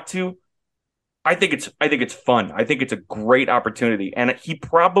they want to. I think it's fun. I think it's a great opportunity, and he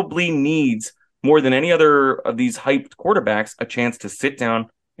probably needs, more than any other of these hyped quarterbacks, a chance to sit down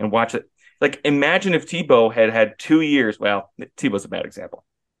and watch it. Like, imagine if Tebow had 2 years. Well, Tebow's a bad example.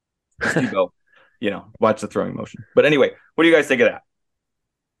 Tebow, watch the throwing motion. But anyway, what do you guys think of that?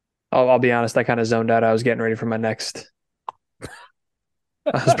 I'll be honest. I kind of zoned out. I was getting ready for my next.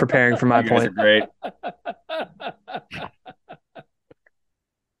 I was preparing for my you point. Guys are great.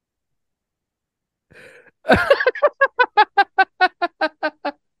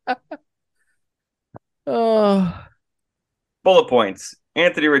 Bullet points.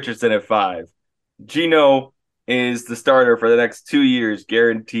 Anthony Richardson at 5. Geno is the starter for the next 2 years,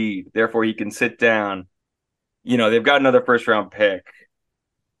 guaranteed. Therefore, he can sit down. They've got another first-round pick.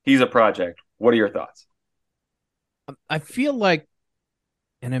 He's a project. What are your thoughts? I feel like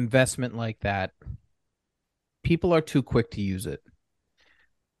an investment like that, people are too quick to use it.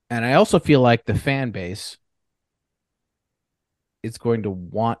 And I also feel like the fan base is going to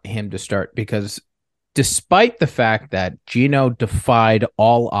want him to start, because despite the fact that Geno defied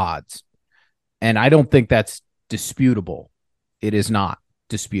all odds, and I don't think that's disputable, it is not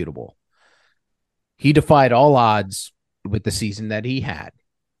disputable. He defied all odds with the season that he had,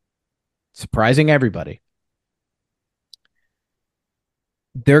 surprising everybody.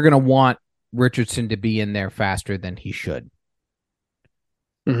 They're going to want Richardson to be in there faster than he should.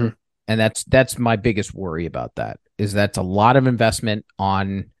 Mm-hmm. And that's my biggest worry about that, is that's a lot of investment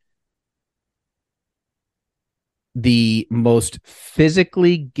on the most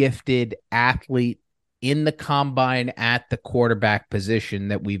physically gifted athlete in the combine at the quarterback position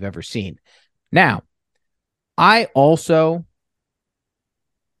that we've ever seen. Now, I also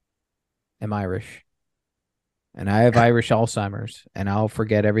am Irish, and I have Irish Alzheimer's, and I'll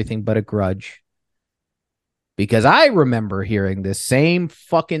forget everything but a grudge. Because I remember hearing this same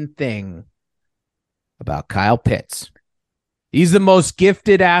fucking thing about Kyle Pitts. He's the most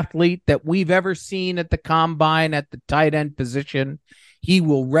gifted athlete that we've ever seen at the combine at the tight end position. He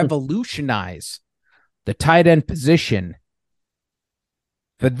will revolutionize the tight end position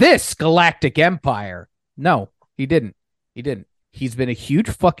for this galactic empire. No, he didn't. He didn't. He's been a huge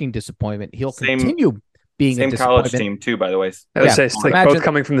fucking disappointment. He'll continue being a disappointment. Same college team too, by the way. I would say it's like both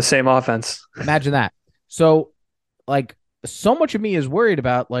coming from the same offense. Imagine that. So, like, so much of me is worried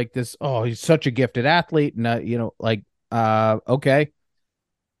about like this. Oh, he's such a gifted athlete, and okay.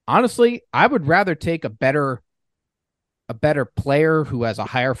 Honestly, I would rather take a better player who has a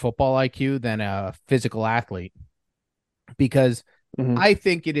higher football IQ than a physical athlete, because I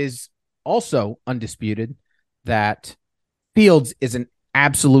think it is also undisputed that Fields is an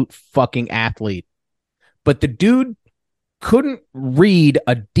absolute fucking athlete, but the dude couldn't read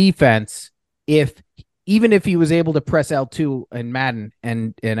a defense even if he was able to press L2 in Madden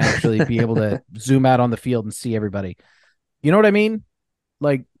and actually be able to zoom out on the field and see everybody. You know what I mean?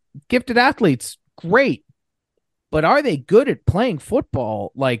 Like, gifted athletes, great. But are they good at playing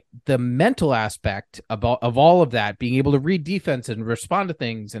football? Like, the mental aspect of all of that, being able to read defense and respond to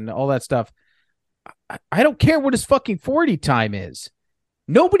things and all that stuff. I don't care what his fucking 40 time is.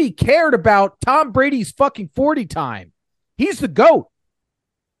 Nobody cared about Tom Brady's fucking 40 time. He's the GOAT.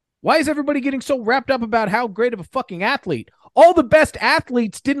 Why is everybody getting so wrapped up about how great of a fucking athlete? All the best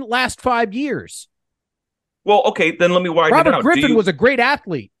athletes didn't last 5 years. Well, okay, then let me widen it out. Robert Griffin was a great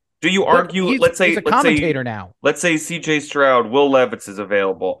athlete. Do you argue? Let's say he's a commentator now. Let's say C.J. Stroud, Will Levis is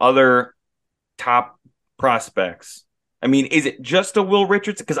available. Other top prospects. I mean, is it just a Will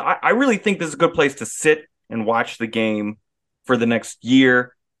Richardson? Because I really think this is a good place to sit and watch the game for the next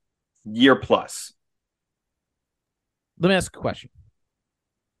year plus. Let me ask a question,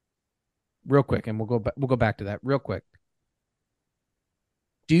 real quick, and we'll go back to that real quick.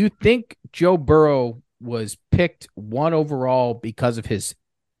 Do you think Joe Burrow was picked 1 overall because of his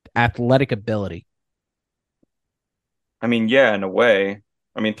athletic ability? I mean, yeah, in a way.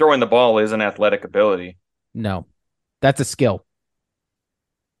 I mean, throwing the ball is an athletic ability. No, that's a skill.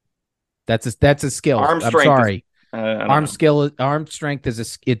 That's a skill. Arm strength. I'm sorry. Arm strength is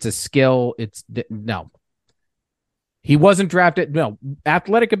a skill. No. He wasn't drafted. No,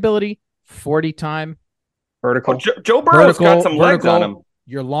 athletic ability, 40 time, vertical. Joe Burrow's got some legs on him.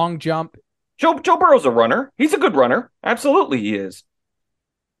 Your long jump. Joe Burrow's a runner. He's a good runner. Absolutely, he is.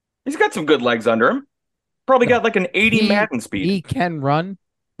 He's got some good legs under him. Probably got like an 80 Madden speed. He can run,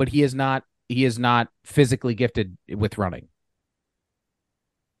 but he is not physically gifted with running.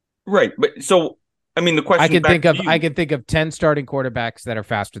 Right, but so I mean, the question I can think of 10 starting quarterbacks that are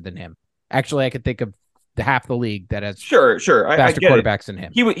faster than him. Actually, I could think of half the league that has faster quarterbacks than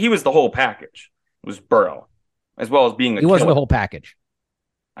him. He was the whole package. It was Burrow, as well as being he wasn't the whole package.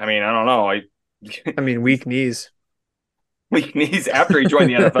 I mean, I don't know. I mean, weak knees. Weak knees after he joined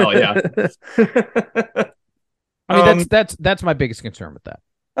the NFL. Yeah. I mean, that's my biggest concern with that.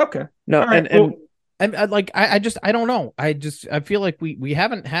 Okay. No, right. And I don't know. I feel like we've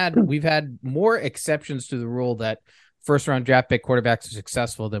had more exceptions to the rule that first round draft pick quarterbacks are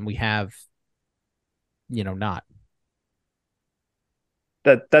successful than we have, not.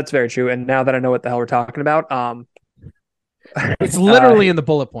 That's very true. And now that I know what the hell we're talking about, it's literally in the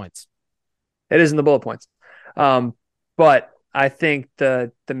bullet points. It is in the bullet points. But I think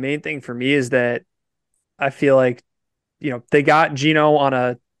the main thing for me is that I feel like, they got Geno on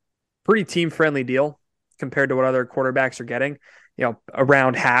a pretty team-friendly deal compared to what other quarterbacks are getting,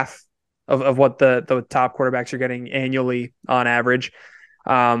 around half of what the top quarterbacks are getting annually on average.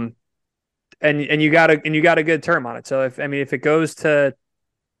 And you got a good term on it. So if it goes to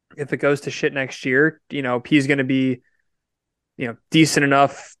shit next year, he's going to be, decent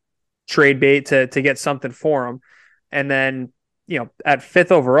enough trade bait to get something for him. And then, at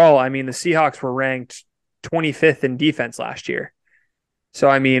 5th overall, I mean, the Seahawks were ranked 25th in defense last year. So,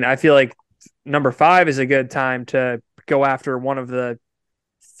 I mean, I feel like number 5 is a good time to go after one of the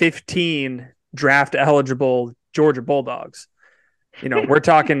 15 draft eligible Georgia Bulldogs. We're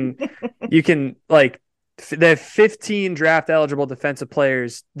talking, you can they have 15 draft eligible defensive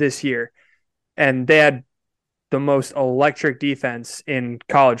players this year, and they had the most electric defense in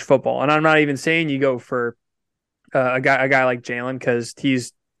college football. And I'm not even saying you go for a guy like Jalen, because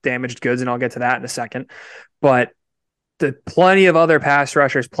he's damaged goods, and I'll get to that in a second. But plenty of other pass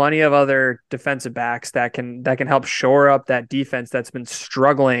rushers, plenty of other defensive backs that can help shore up that defense that's been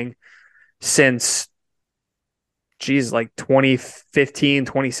struggling since like 2015,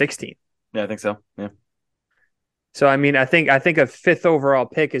 2016. Yeah, I think so. Yeah. So I mean, I think a fifth overall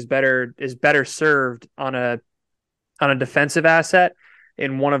pick is better served on a defensive asset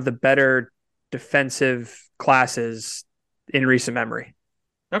in one of the better defensive classes in recent memory.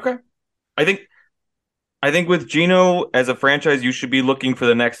 Okay. I think with Geno as a franchise, you should be looking for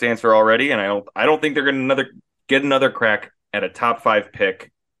the next answer already, and I don't think they're going to get another crack at a top 5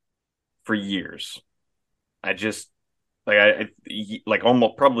 pick for years. I just like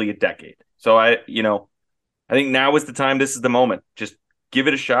almost probably a decade. So I think now is the time. This is the moment. Just give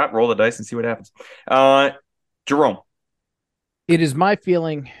it a shot, roll the dice, and see what happens. Jerome. It is my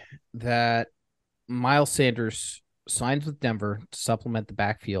feeling that Miles Sanders signs with Denver to supplement the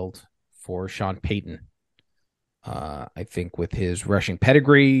backfield for Sean Payton. I think with his rushing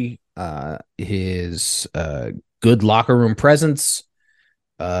pedigree, his good locker room presence,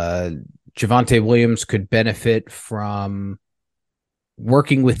 Javonte Williams could benefit from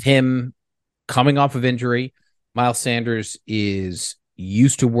working with him coming off of injury. Miles Sanders is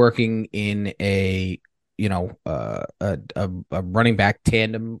used to working in a running back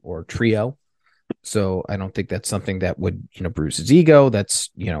tandem or trio. So I don't think that's something that would, bruise his ego. That's,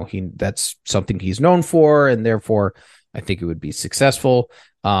 that's something he's known for. And therefore I think it would be successful.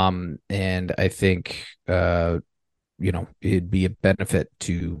 And I think, it'd be a benefit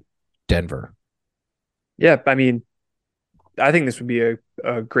to Denver. Yeah. I mean, I think this would be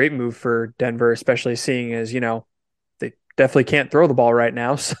a great move for Denver, especially seeing as, they definitely can't throw the ball right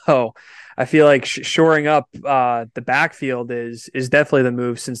now. So I feel like shoring up the backfield is definitely the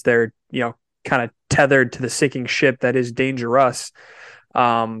move, since they're, kind of tethered to the sinking ship that is dangerous.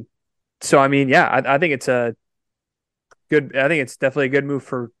 So, I mean, yeah, I think it's definitely a good move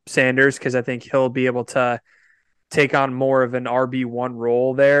for Sanders, because I think he'll be able to take on more of an RB1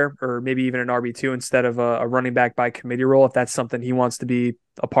 role there, or maybe even an RB2 instead of a running back by committee role, if that's something he wants to be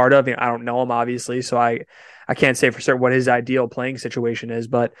a part of. I don't know him, obviously, so I can't say for certain what his ideal playing situation is,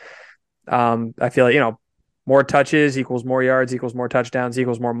 but I feel like, more touches equals more yards equals more touchdowns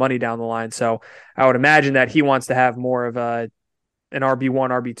equals more money down the line. So I would imagine that he wants to have more of an RB1,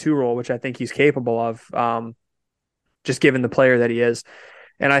 RB2 role, which I think he's capable of, just given the player that he is.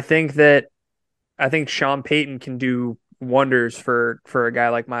 And I think Sean Payton can do wonders for a guy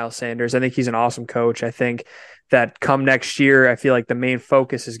like Miles Sanders. I think he's an awesome coach. I think that come next year, I feel like the main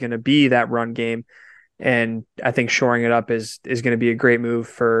focus is going to be that run game. And I think shoring it up is going to be a great move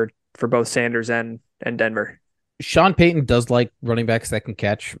for both Sanders and Denver. Sean Payton does like running backs that can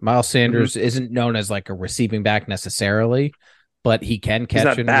catch. Miles Sanders isn't known as like a receiving back necessarily, but he can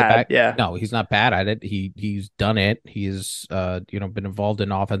catch in the back. Yeah. No, he's not bad at it. He's done it. He's been involved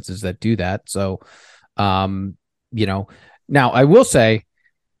in offenses that do that. So now I will say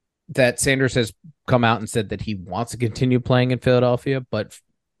that Sanders has come out and said that he wants to continue playing in Philadelphia, but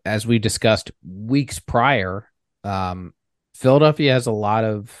as we discussed weeks prior, Philadelphia has a lot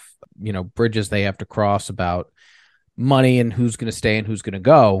of bridges they have to cross about money and who's going to stay and who's going to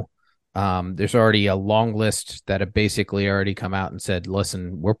go. There's already a long list that have basically already come out and said,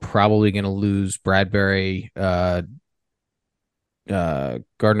 listen, we're probably going to lose Bradbury, Gardner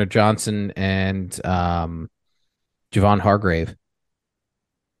Johnson, and Javon Hargrave.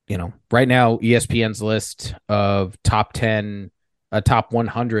 Right now, ESPN's list of top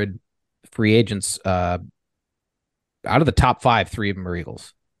 100 free agents, out of the top 5, 3 of them are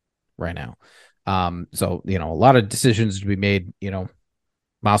Eagles right now. So, a lot of decisions to be made.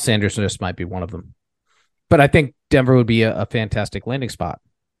 Miles Sanders just might be one of them. But I think Denver would be a fantastic landing spot.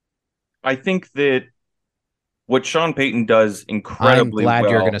 I think that what Sean Payton does incredibly well, I'm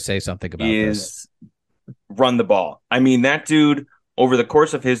glad you're going to say something about this, run the ball. I mean, that dude, over the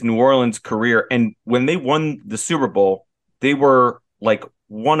course of his New Orleans career, and when they won the Super Bowl, they were like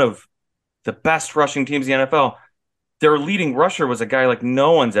one of the best rushing teams in the NFL. Their leading rusher was a guy like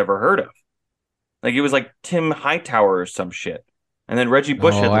no one's ever heard of. Like, it was like Tim Hightower or some shit. And then Reggie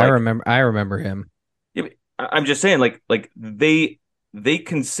Bush had I remember him. Yeah, I'm just saying, like they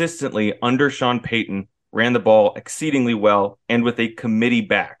consistently under Sean Payton ran the ball exceedingly well, and with a committee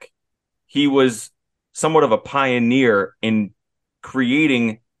back. He was somewhat of a pioneer in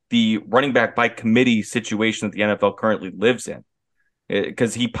creating the running back by committee situation that the NFL currently lives in,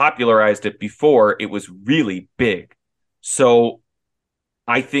 because he popularized it before it was really big. So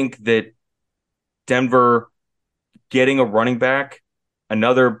I think that Denver getting a running back,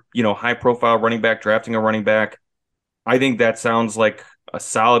 another, high profile running back, drafting a running back, I think that sounds like a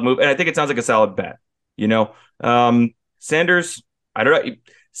solid move. And I think it sounds like a solid bet. Sanders, I don't know.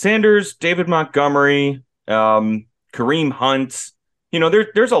 Sanders, David Montgomery, Kareem Hunt,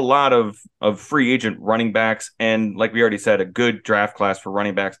 there's a lot of free agent running backs, and like we already said, a good draft class for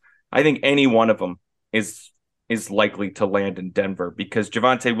running backs. I think any one of them is likely to land in Denver because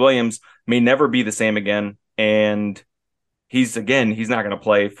Javonte Williams may never be the same again, and he's not going to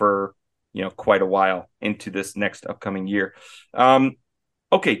play for quite a while into this next upcoming year.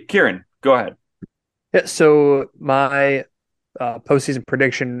 Okay, Kieran, go ahead. Yeah, so my postseason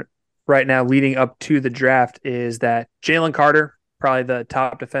prediction right now leading up to the draft is that Jalen Carter, probably the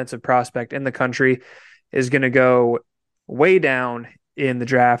top defensive prospect in the country, is going to go way down in the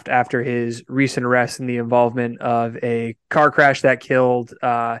draft after his recent arrest and the involvement of a car crash that killed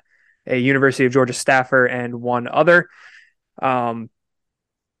a University of Georgia staffer and one other.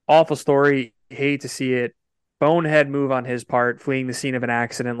 Awful story. Hate to see it. Bonehead move on his part, fleeing the scene of an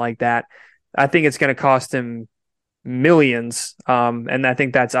accident like that. I think it's going to cost him millions. And I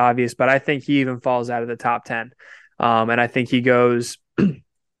think that's obvious, but I think he even falls out of the top 10. And I think he goes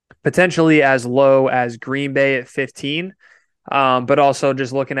potentially as low as Green Bay at 15. But also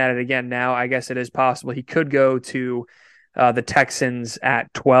just looking at it again now, I guess it is possible he could go to the Texans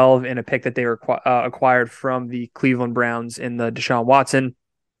at 12 in a pick that they were acquired from the Cleveland Browns in the Deshaun Watson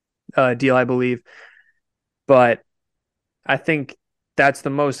deal, I believe. But I think that's the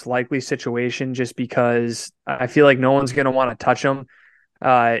most likely situation just because I feel like no one's going to want to touch him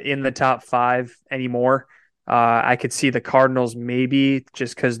in the top 5 anymore. I could see the Cardinals maybe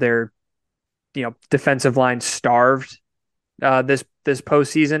just because they're, defensive line starved this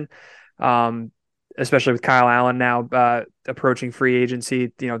postseason, especially with Kyle Allen now approaching free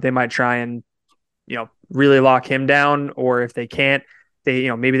agency. They might try and really lock him down, or if they can't, they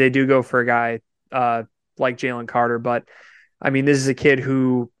maybe they do go for a guy like Jalen Carter. But I mean, this is a kid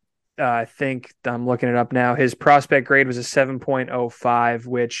who I think I'm looking it up now. His prospect grade was a 7.05,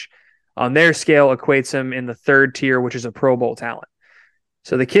 which on their scale equates him in the 3rd tier, which is a Pro Bowl talent.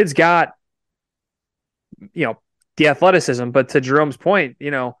 So the kid's got, the athleticism, but to Jerome's point,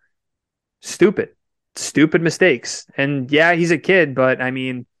 stupid mistakes. And yeah, he's a kid, but I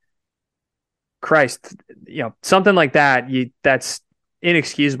mean, Christ, something like that, that's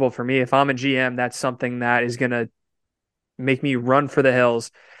inexcusable for me. If I'm a GM, that's something that is going to make me run for the hills,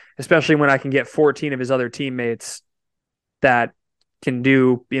 especially when I can get 14 of his other teammates that can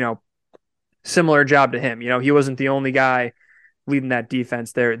do, similar job to him. He wasn't the only guy leading that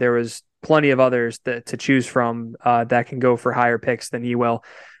defense. There was plenty of others to choose from that can go for higher picks than he will.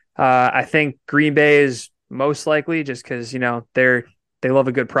 I think Green Bay is most likely just because, they love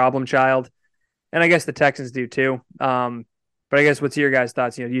a good problem child. And I guess the Texans do too. But I guess what's your guys'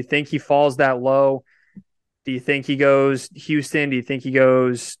 thoughts? Do you think he falls that low? Do you think he goes Houston? Do you think he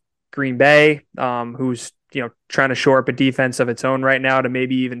goes Green Bay, who's trying to shore up a defense of its own right now to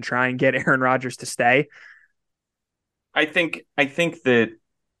maybe even try and get Aaron Rodgers to stay? I think that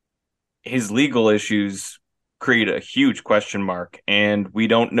his legal issues create a huge question mark, and we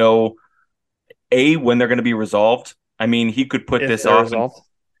don't know when they're going to be resolved. I mean, he could put this off.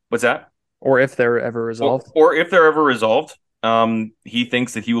 What's that? Or if they're ever resolved. Or if they're ever resolved. He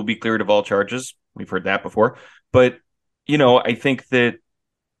thinks that he will be cleared of all charges. We've heard that before. But, I think that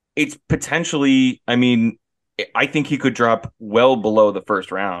it's potentially, I think he could drop well below the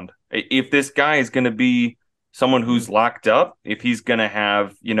 1st round. If this guy is going to be someone who's locked up, if he's going to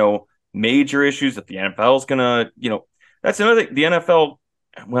have, major issues, if the NFL is going to, that's another thing. The NFL,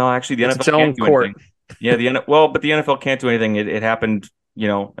 well, actually, the NFL can't do anything. Yeah, but the NFL can't do anything. It happened,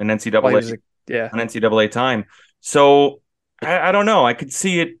 an NCAA time. So I don't know. I could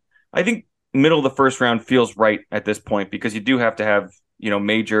see it. I think middle of the 1st round feels right at this point because you do have to have,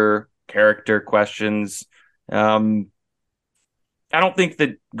 major character questions. I don't think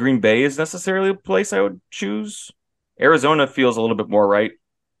that Green Bay is necessarily a place I would choose. Arizona feels a little bit more right,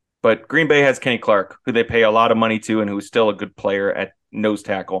 but Green Bay has Kenny Clark, who they pay a lot of money to and who's still a good player at nose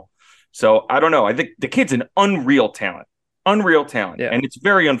tackle. So I don't know. I think the kid's an unreal talent, yeah. And it's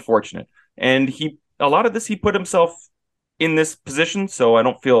very unfortunate. And a lot of this, he put himself in this position, so I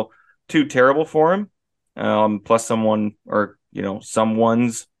don't feel too terrible for him. Plus someone's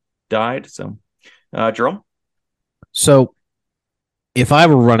died. So, Jerome? So if I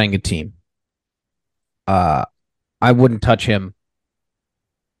were running a team, I wouldn't touch him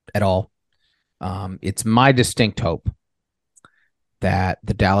at all. It's my distinct hope that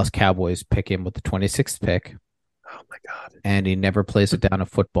the Dallas Cowboys pick him with the 26th pick. Oh my God. And he never plays a down of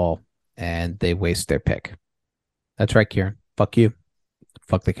football and they waste their pick. That's right, Kieran. Fuck you.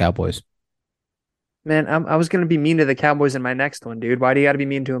 Fuck the Cowboys. Man, I was going to be mean to the Cowboys in my next one, dude. Why do you got to be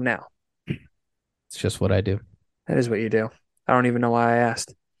mean to them now? It's just what I do. That is what you do. I don't even know why I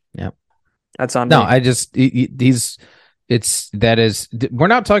asked. Yeah. That's on No, me. it's We're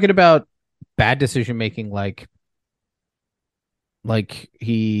not talking about bad decision making like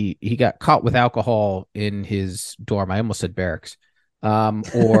he got caught with alcohol in his dorm. I almost said barracks.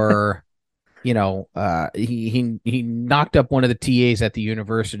 Or he knocked up one of the TAs at the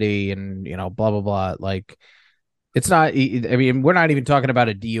university and blah blah blah. Like, it's not. I mean, we're not even talking about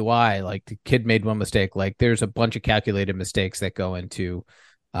a DUI. Like, the kid made one mistake. Like, there's a bunch of calculated mistakes that go into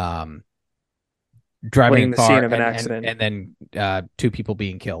driving a car scene of an accident, and then two people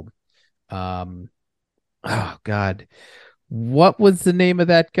being killed. Oh God, what was the name of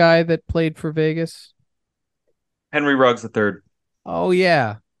that guy that played for Vegas? Henry Ruggs III. Oh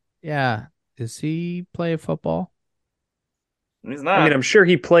yeah. Is he playing football? He's not. I mean, I'm sure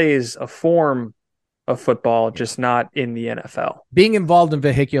he plays a form of football, just not in the NFL. Being involved in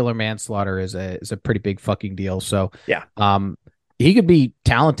vehicular manslaughter is a pretty big fucking deal. So yeah, he could be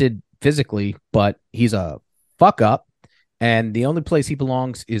talented physically, but he's a fuck up, and the only place he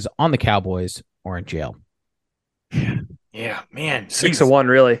belongs is on the Cowboys or in jail. Yeah, man, 6-1,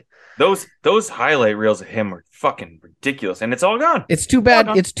 really. Those highlight reels of him are fucking ridiculous, and it's all gone. It's too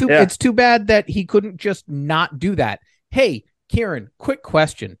bad. It's too bad that he couldn't just not do that. Hey, Kieran, quick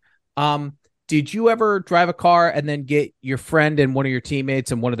question. Did you ever drive a car and then get your friend and one of your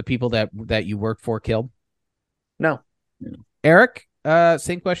teammates and one of the people that you worked for killed? No. Eric,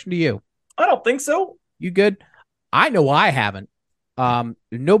 same question to you. I don't think so. You good? I know I haven't.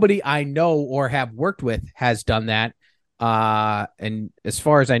 Nobody I know or have worked with has done that. And as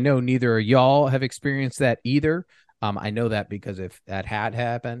far as I know, neither of y'all have experienced that either. I know that because if that had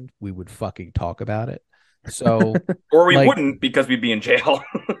happened, we would fucking talk about it. So, or we wouldn't, because we'd be in jail.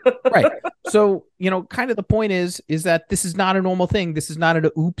 Right. So, kind of the point is that this is not a normal thing. This is not an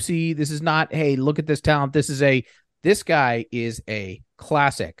oopsie. This is not, hey, look at this talent. This guy is a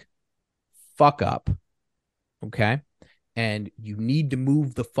classic fuck up. Okay. And you need to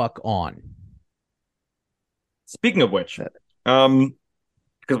move the fuck on. Speaking of which, because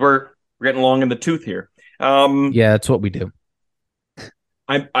we're getting long in the tooth here. Yeah, that's what we do.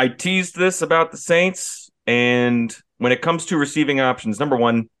 I teased this about the Saints, and when it comes to receiving options, number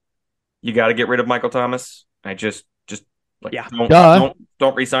one, you got to get rid of Michael Thomas. I just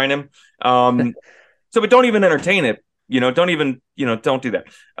don't re-sign him. But don't even entertain it. Don't do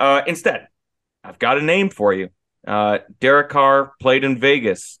that. Instead, I've got a name for you. Derek Carr played in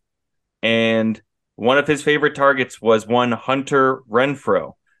Vegas, and one of his favorite targets was one Hunter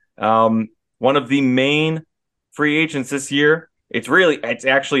Renfrow. One of the main free agents this year. It's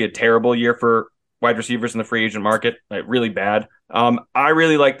actually a terrible year for wide receivers in the free agent market. Like, really bad. I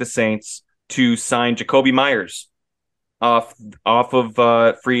really like the Saints to sign Jakobi Meyers off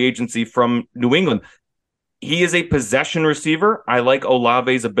of free agency from New England. He is a possession receiver. I like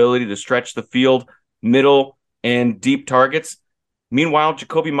Olave's ability to stretch the field, middle and deep targets. Meanwhile,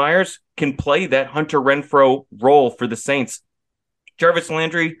 Jakobi Meyers can play that Hunter Renfrow role for the Saints. Jarvis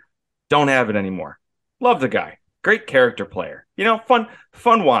Landry, don't have it anymore. Love the guy. Great character player.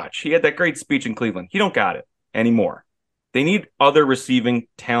 Fun watch. He had that great speech in Cleveland. He don't got it anymore. They need other receiving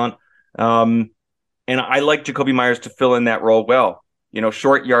talent. And I like Jakobi Meyers to fill in that role well.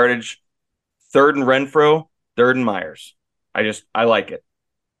 Short yardage, third and Renfrow, third and Meyers. I like it.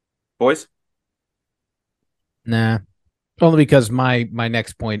 Boys? Nah. Only because my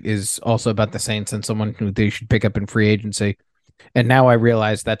next point is also about the Saints and someone who they should pick up in free agency. And now I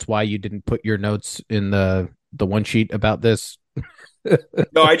realize that's why you didn't put your notes in the one sheet about this.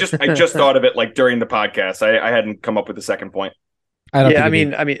 No, I just thought of it like during the podcast. I hadn't come up with the second point.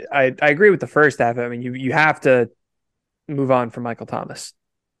 I agree with the first half. I mean, you have to move on from Michael Thomas.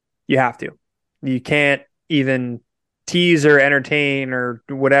 You have to. You can't even tease or entertain or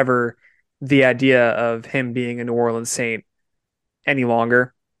whatever the idea of him being a New Orleans Saint any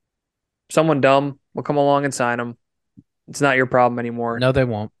longer. Someone dumb will come along and sign him. It's not your problem anymore. No, they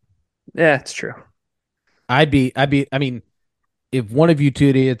won't. Yeah, it's true. I mean, if one of you two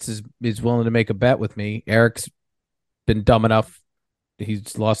idiots is willing to make a bet with me, Eric's been dumb enough.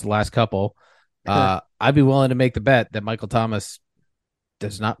 He's lost the last couple. I'd be willing to make the bet that Michael Thomas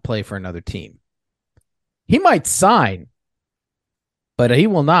does not play for another team. He might sign, but he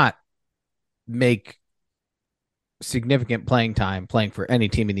will not make significant playing time playing for any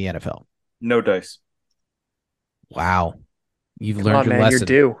team in the NFL. No dice. Wow. You've learned your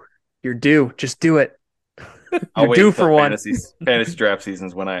lesson. You're due. Just do it. I'll wait due for one. Fantasy draft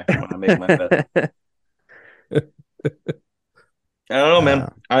seasons when I make my bet. I don't know,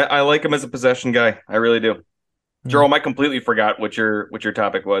 man. I like him as a possession guy. I really do. Jerome, I completely forgot what your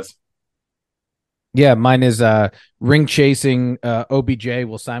topic was. Yeah, mine is ring chasing. OBJ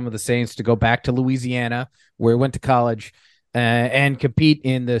will sign with the Saints to go back to Louisiana, where he went to college, and compete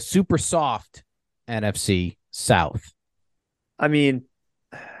in the super soft NFC South. I mean,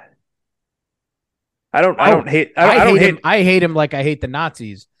 I don't hate I hate him like I hate the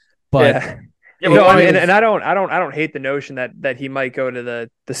Nazis, but yeah. No, I mean, and I don't hate the notion that he might go to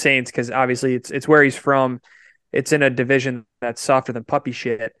the Saints, because obviously it's where he's from. It's in a division that's softer than puppy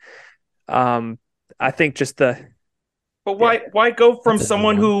shit. I think just the. But why go from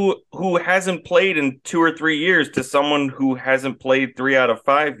someone who hasn't played in 2 or 3 years to someone who hasn't played 3 out of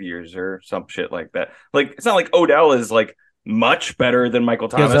 5 years or some shit like that? Like, it's not like Odell is like much better than Michael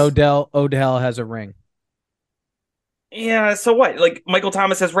Thomas. Because Odell has a ring. Yeah, so what? Like, Michael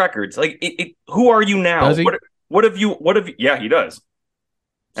Thomas has records. Like, who are you now? Does he? What have you? Yeah, he does.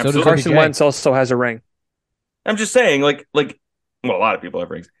 So does Carson Wentz also has a ring. I'm just saying, like, well, a lot of people have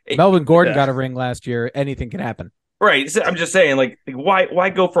rings. Melvin Gordon got a ring last year. Anything can happen. Right. So I'm just saying, like, why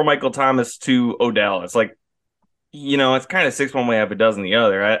go from Michael Thomas to Odell? It's like, it's kind of 6 one way, half a dozen the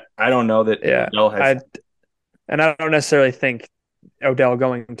other. I don't know that Odell has. And I don't necessarily think Odell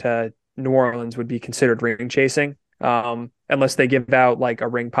going to New Orleans would be considered ring chasing, unless they give out like a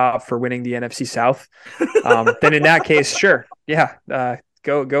ring pop for winning the NFC South. Then in that case, sure, yeah,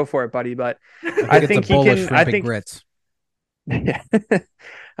 go for it, buddy. But I think he can. I think grits. Yeah,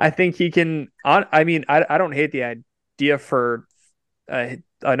 I think he can. I mean, I don't hate the idea for an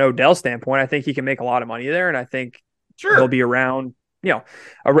Odell standpoint. I think he can make a lot of money there, and I think he'll be around,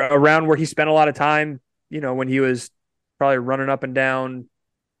 around where he spent a lot of time. When he was probably running up and down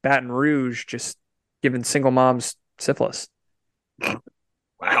Baton Rouge, just giving single moms syphilis.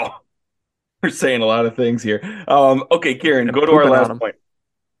 Wow, we're saying a lot of things here. Okay, Kieran, go to our last point.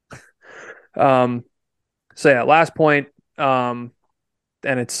 So yeah, last point. And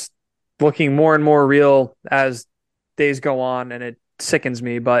it's looking more and more real as days go on, and it sickens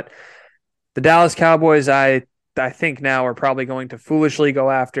me. But the Dallas Cowboys, I think now are probably going to foolishly go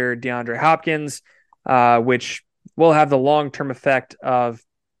after DeAndre Hopkins, which will have the long-term effect of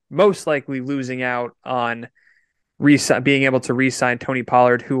most likely losing out on being able to re-sign Tony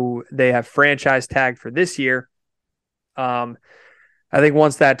Pollard, who they have franchise tagged for this year. I think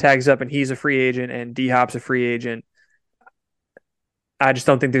once that tags up and he's a free agent and D-Hop's a free agent, I just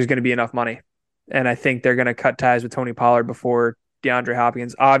don't think there's going to be enough money. And I think they're going to cut ties with Tony Pollard before DeAndre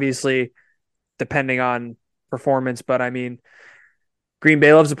Hopkins, obviously, depending on performance. But I mean, Green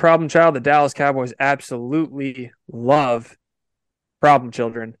Bay loves a problem child. The Dallas Cowboys absolutely love problem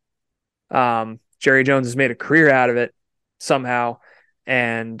children. Jerry Jones has made a career out of it somehow.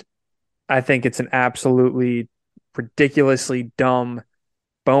 And I think it's an absolutely ridiculously dumb,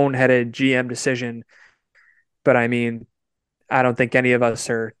 boneheaded GM decision. But I mean, I don't think any of us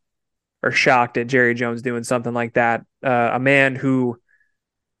are shocked at Jerry Jones doing something like that. A man who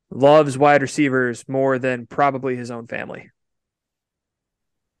loves wide receivers more than probably his own family.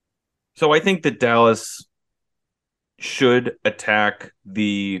 So I think that Dallas should attack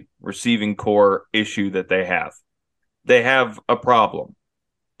the receiving core issue that they have. They have a problem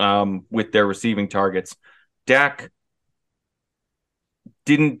with their receiving targets. Dak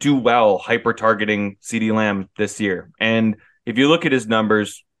didn't do well hyper-targeting CeeDee Lamb this year. And if you look at his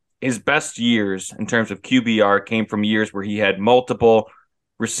numbers, his best years in terms of QBR came from years where he had multiple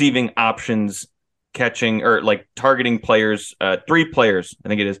receiving options catching or like targeting players, 3 players, I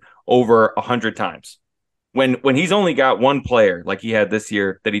think it is, over 100 times. When he's only got one player like he had this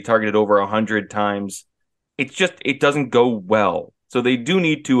year that he targeted over 100 times, it doesn't go well. So they do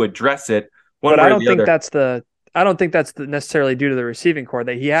need to address it one way or the other. I don't think that's necessarily due to the receiving core.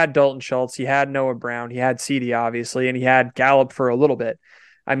 That he had Dalton Schultz, he had Noah Brown, he had CeeDee obviously, and he had Gallup for a little bit.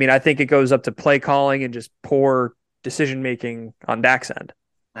 I mean, I think it goes up to play calling and just poor decision making on Dak's end.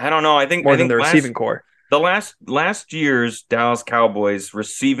 I don't know. I think more than the receiving core. The last year's Dallas Cowboys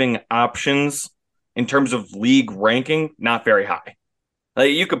receiving options in terms of league ranking, not very high.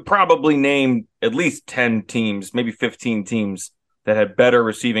 You could probably name at least 10 teams, maybe 15 teams that had better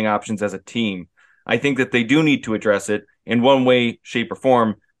receiving options as a team. I think that they do need to address it in one way, shape, or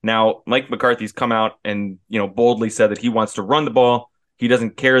form. Now, Mike McCarthy's come out and boldly said that he wants to run the ball. He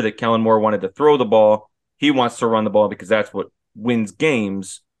doesn't care that Kellen Moore wanted to throw the ball. He wants to run the ball because that's what wins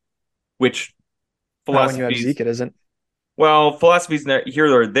games, which philosophy. When you have Zeke, it isn't. Well, philosophy's not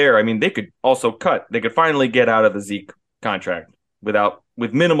here or there. I mean, they could also cut. They could finally get out of the Zeke contract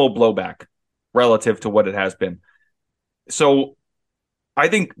with minimal blowback relative to what it has been. So I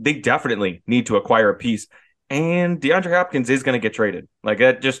think they definitely need to acquire a piece. And DeAndre Hopkins is going to get traded. Like,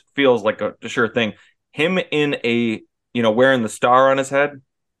 that just feels like a sure thing. Him in a, wearing the star on his head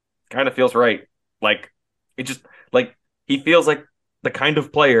kind of feels right. Like, it just, like, he feels like the kind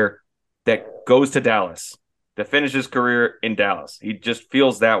of player that goes to Dallas, that finishes his career in Dallas. He just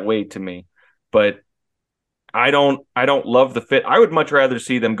feels that way to me. But I don't love the fit. I would much rather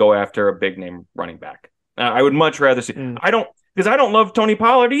see them go after a big name running back. I would much rather see. Because I don't love Tony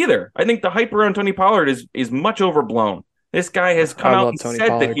Pollard either. I think the hype around Tony Pollard is much overblown. This guy has come out and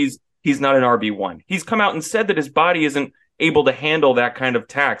said that he's not an RB1. He's come out and said that his body isn't able to handle that kind of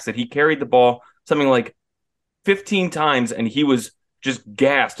tax, that he carried the ball something like 15 times and he was just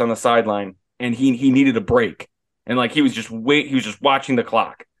gassed on the sideline and he needed a break. And like he was just watching the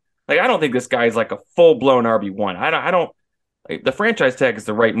clock. Like, I don't think this guy is like a full-blown RB1. I don't the franchise tag is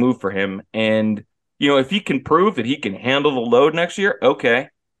the right move for him. And, you know, if he can prove that he can handle the load next year, okay.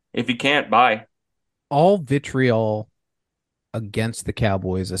 If he can't, bye. All vitriol against the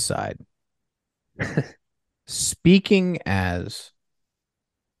Cowboys aside, speaking as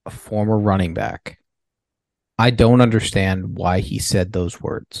a former running back, I don't understand why he said those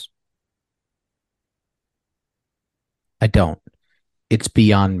words. I don't. It's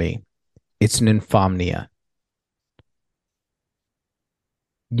beyond me. It's an infamia.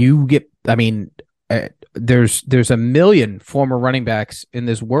 There's a million former running backs in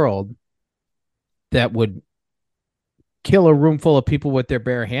this world that would kill a room full of people with their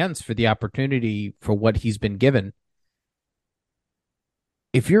bare hands for the opportunity for what he's been given.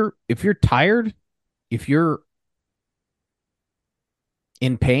 If you're tired, if you're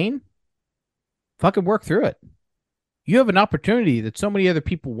in pain, fucking work through it. You have an opportunity that so many other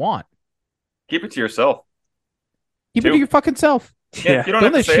people want. Keep it to yourself. Keep it to your fucking self. Yeah. You don't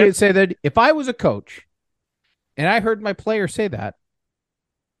have to say that. If I was a coach and I heard my player say that,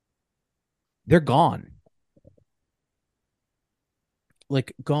 they're gone.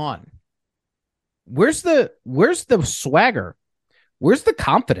 Like, gone. Where's the swagger? Where's the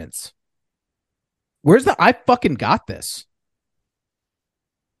confidence? Where's the I fucking got this?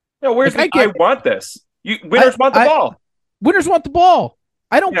 No, where's I want this? Winners want the ball. Winners want the ball.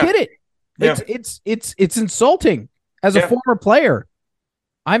 I don't get it. It's insulting as a former player.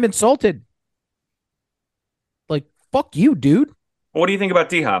 I'm insulted. Like, fuck you, dude. What do you think about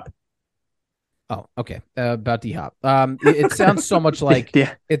D-Hop? Oh, okay. About D-Hop. It sounds so much like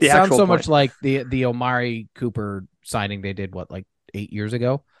much like the Omari Cooper signing they did like 8 years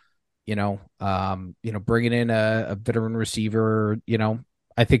ago. Bringing in a veteran receiver,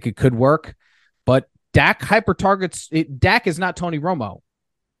 I think it could work, but Dak hyper targets. Dak is not Tony Romo,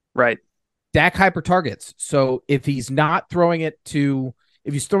 right? Dak hyper targets. So if he's throwing it to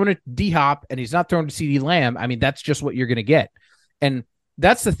D-Hop and he's not throwing to CeeDee Lamb, I mean, that's just what you're going to get. And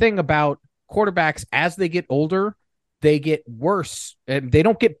that's the thing about quarterbacks. As they get older, they get worse, and they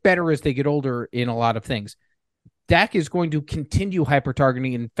don't get better as they get older in a lot of things. Dak is going to continue hyper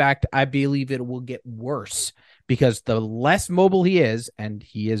targeting. In fact, I believe it will get worse because the less mobile he is, and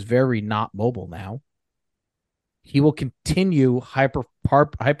he is very not mobile now, he will continue hyper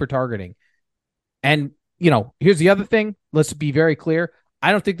targeting. And, here's the other thing. Let's be very clear.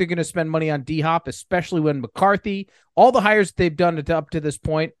 I don't think they're going to spend money on D-Hop, especially when McCarthy, all the hires they've done up to this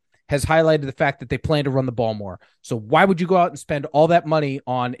point has highlighted the fact that they plan to run the ball more. So why would you go out and spend all that money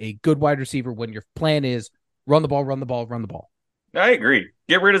on a good wide receiver when your plan is run the ball, run the ball, run the ball? I agree.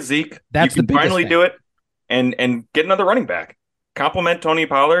 Get rid of Zeke. That's you can finally do it and get another running back. Compliment Tony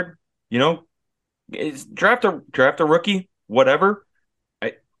Pollard. Draft a rookie, whatever.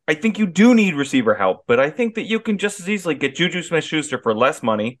 I think you do need receiver help, but I think that you can just as easily get Juju Smith-Schuster for less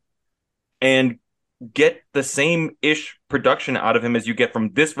money and get the same-ish production out of him as you get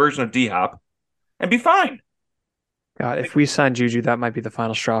from this version of D-Hop and be fine. God, if we sign Juju, that might be the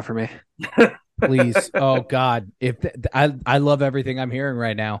final straw for me. Please. Oh, God. I love everything I'm hearing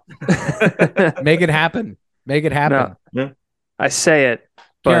right now. Make it happen. Make it happen. No, I say it.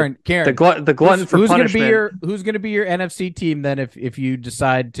 Karen, the glutton for punishment. Who's going to be your NFC team then if you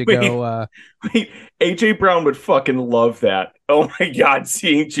decide to go? AJ Brown would fucking love that. Oh my God,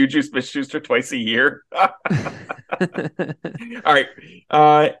 seeing Juju Smith-Schuster twice a year. All right,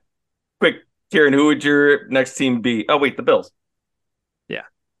 quick, Karen, who would your next team be? Oh wait, the Bills. Yeah.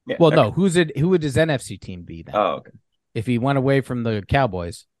 Well, okay. No, who would his NFC team be then? Oh, okay. If he went away from the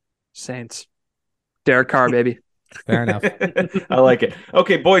Cowboys, Saints. Derek Carr, baby. Fair enough. I like it.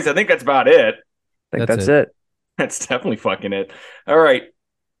 Okay, boys, I think that's about it. I think that's it. That's definitely fucking it. All right.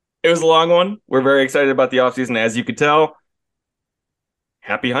 It was a long one. We're very excited about the offseason, as you could tell.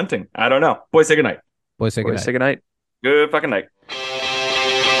 Happy hunting. I don't know. Boys, say goodnight. Boys, say goodnight. Good night. Good fucking night.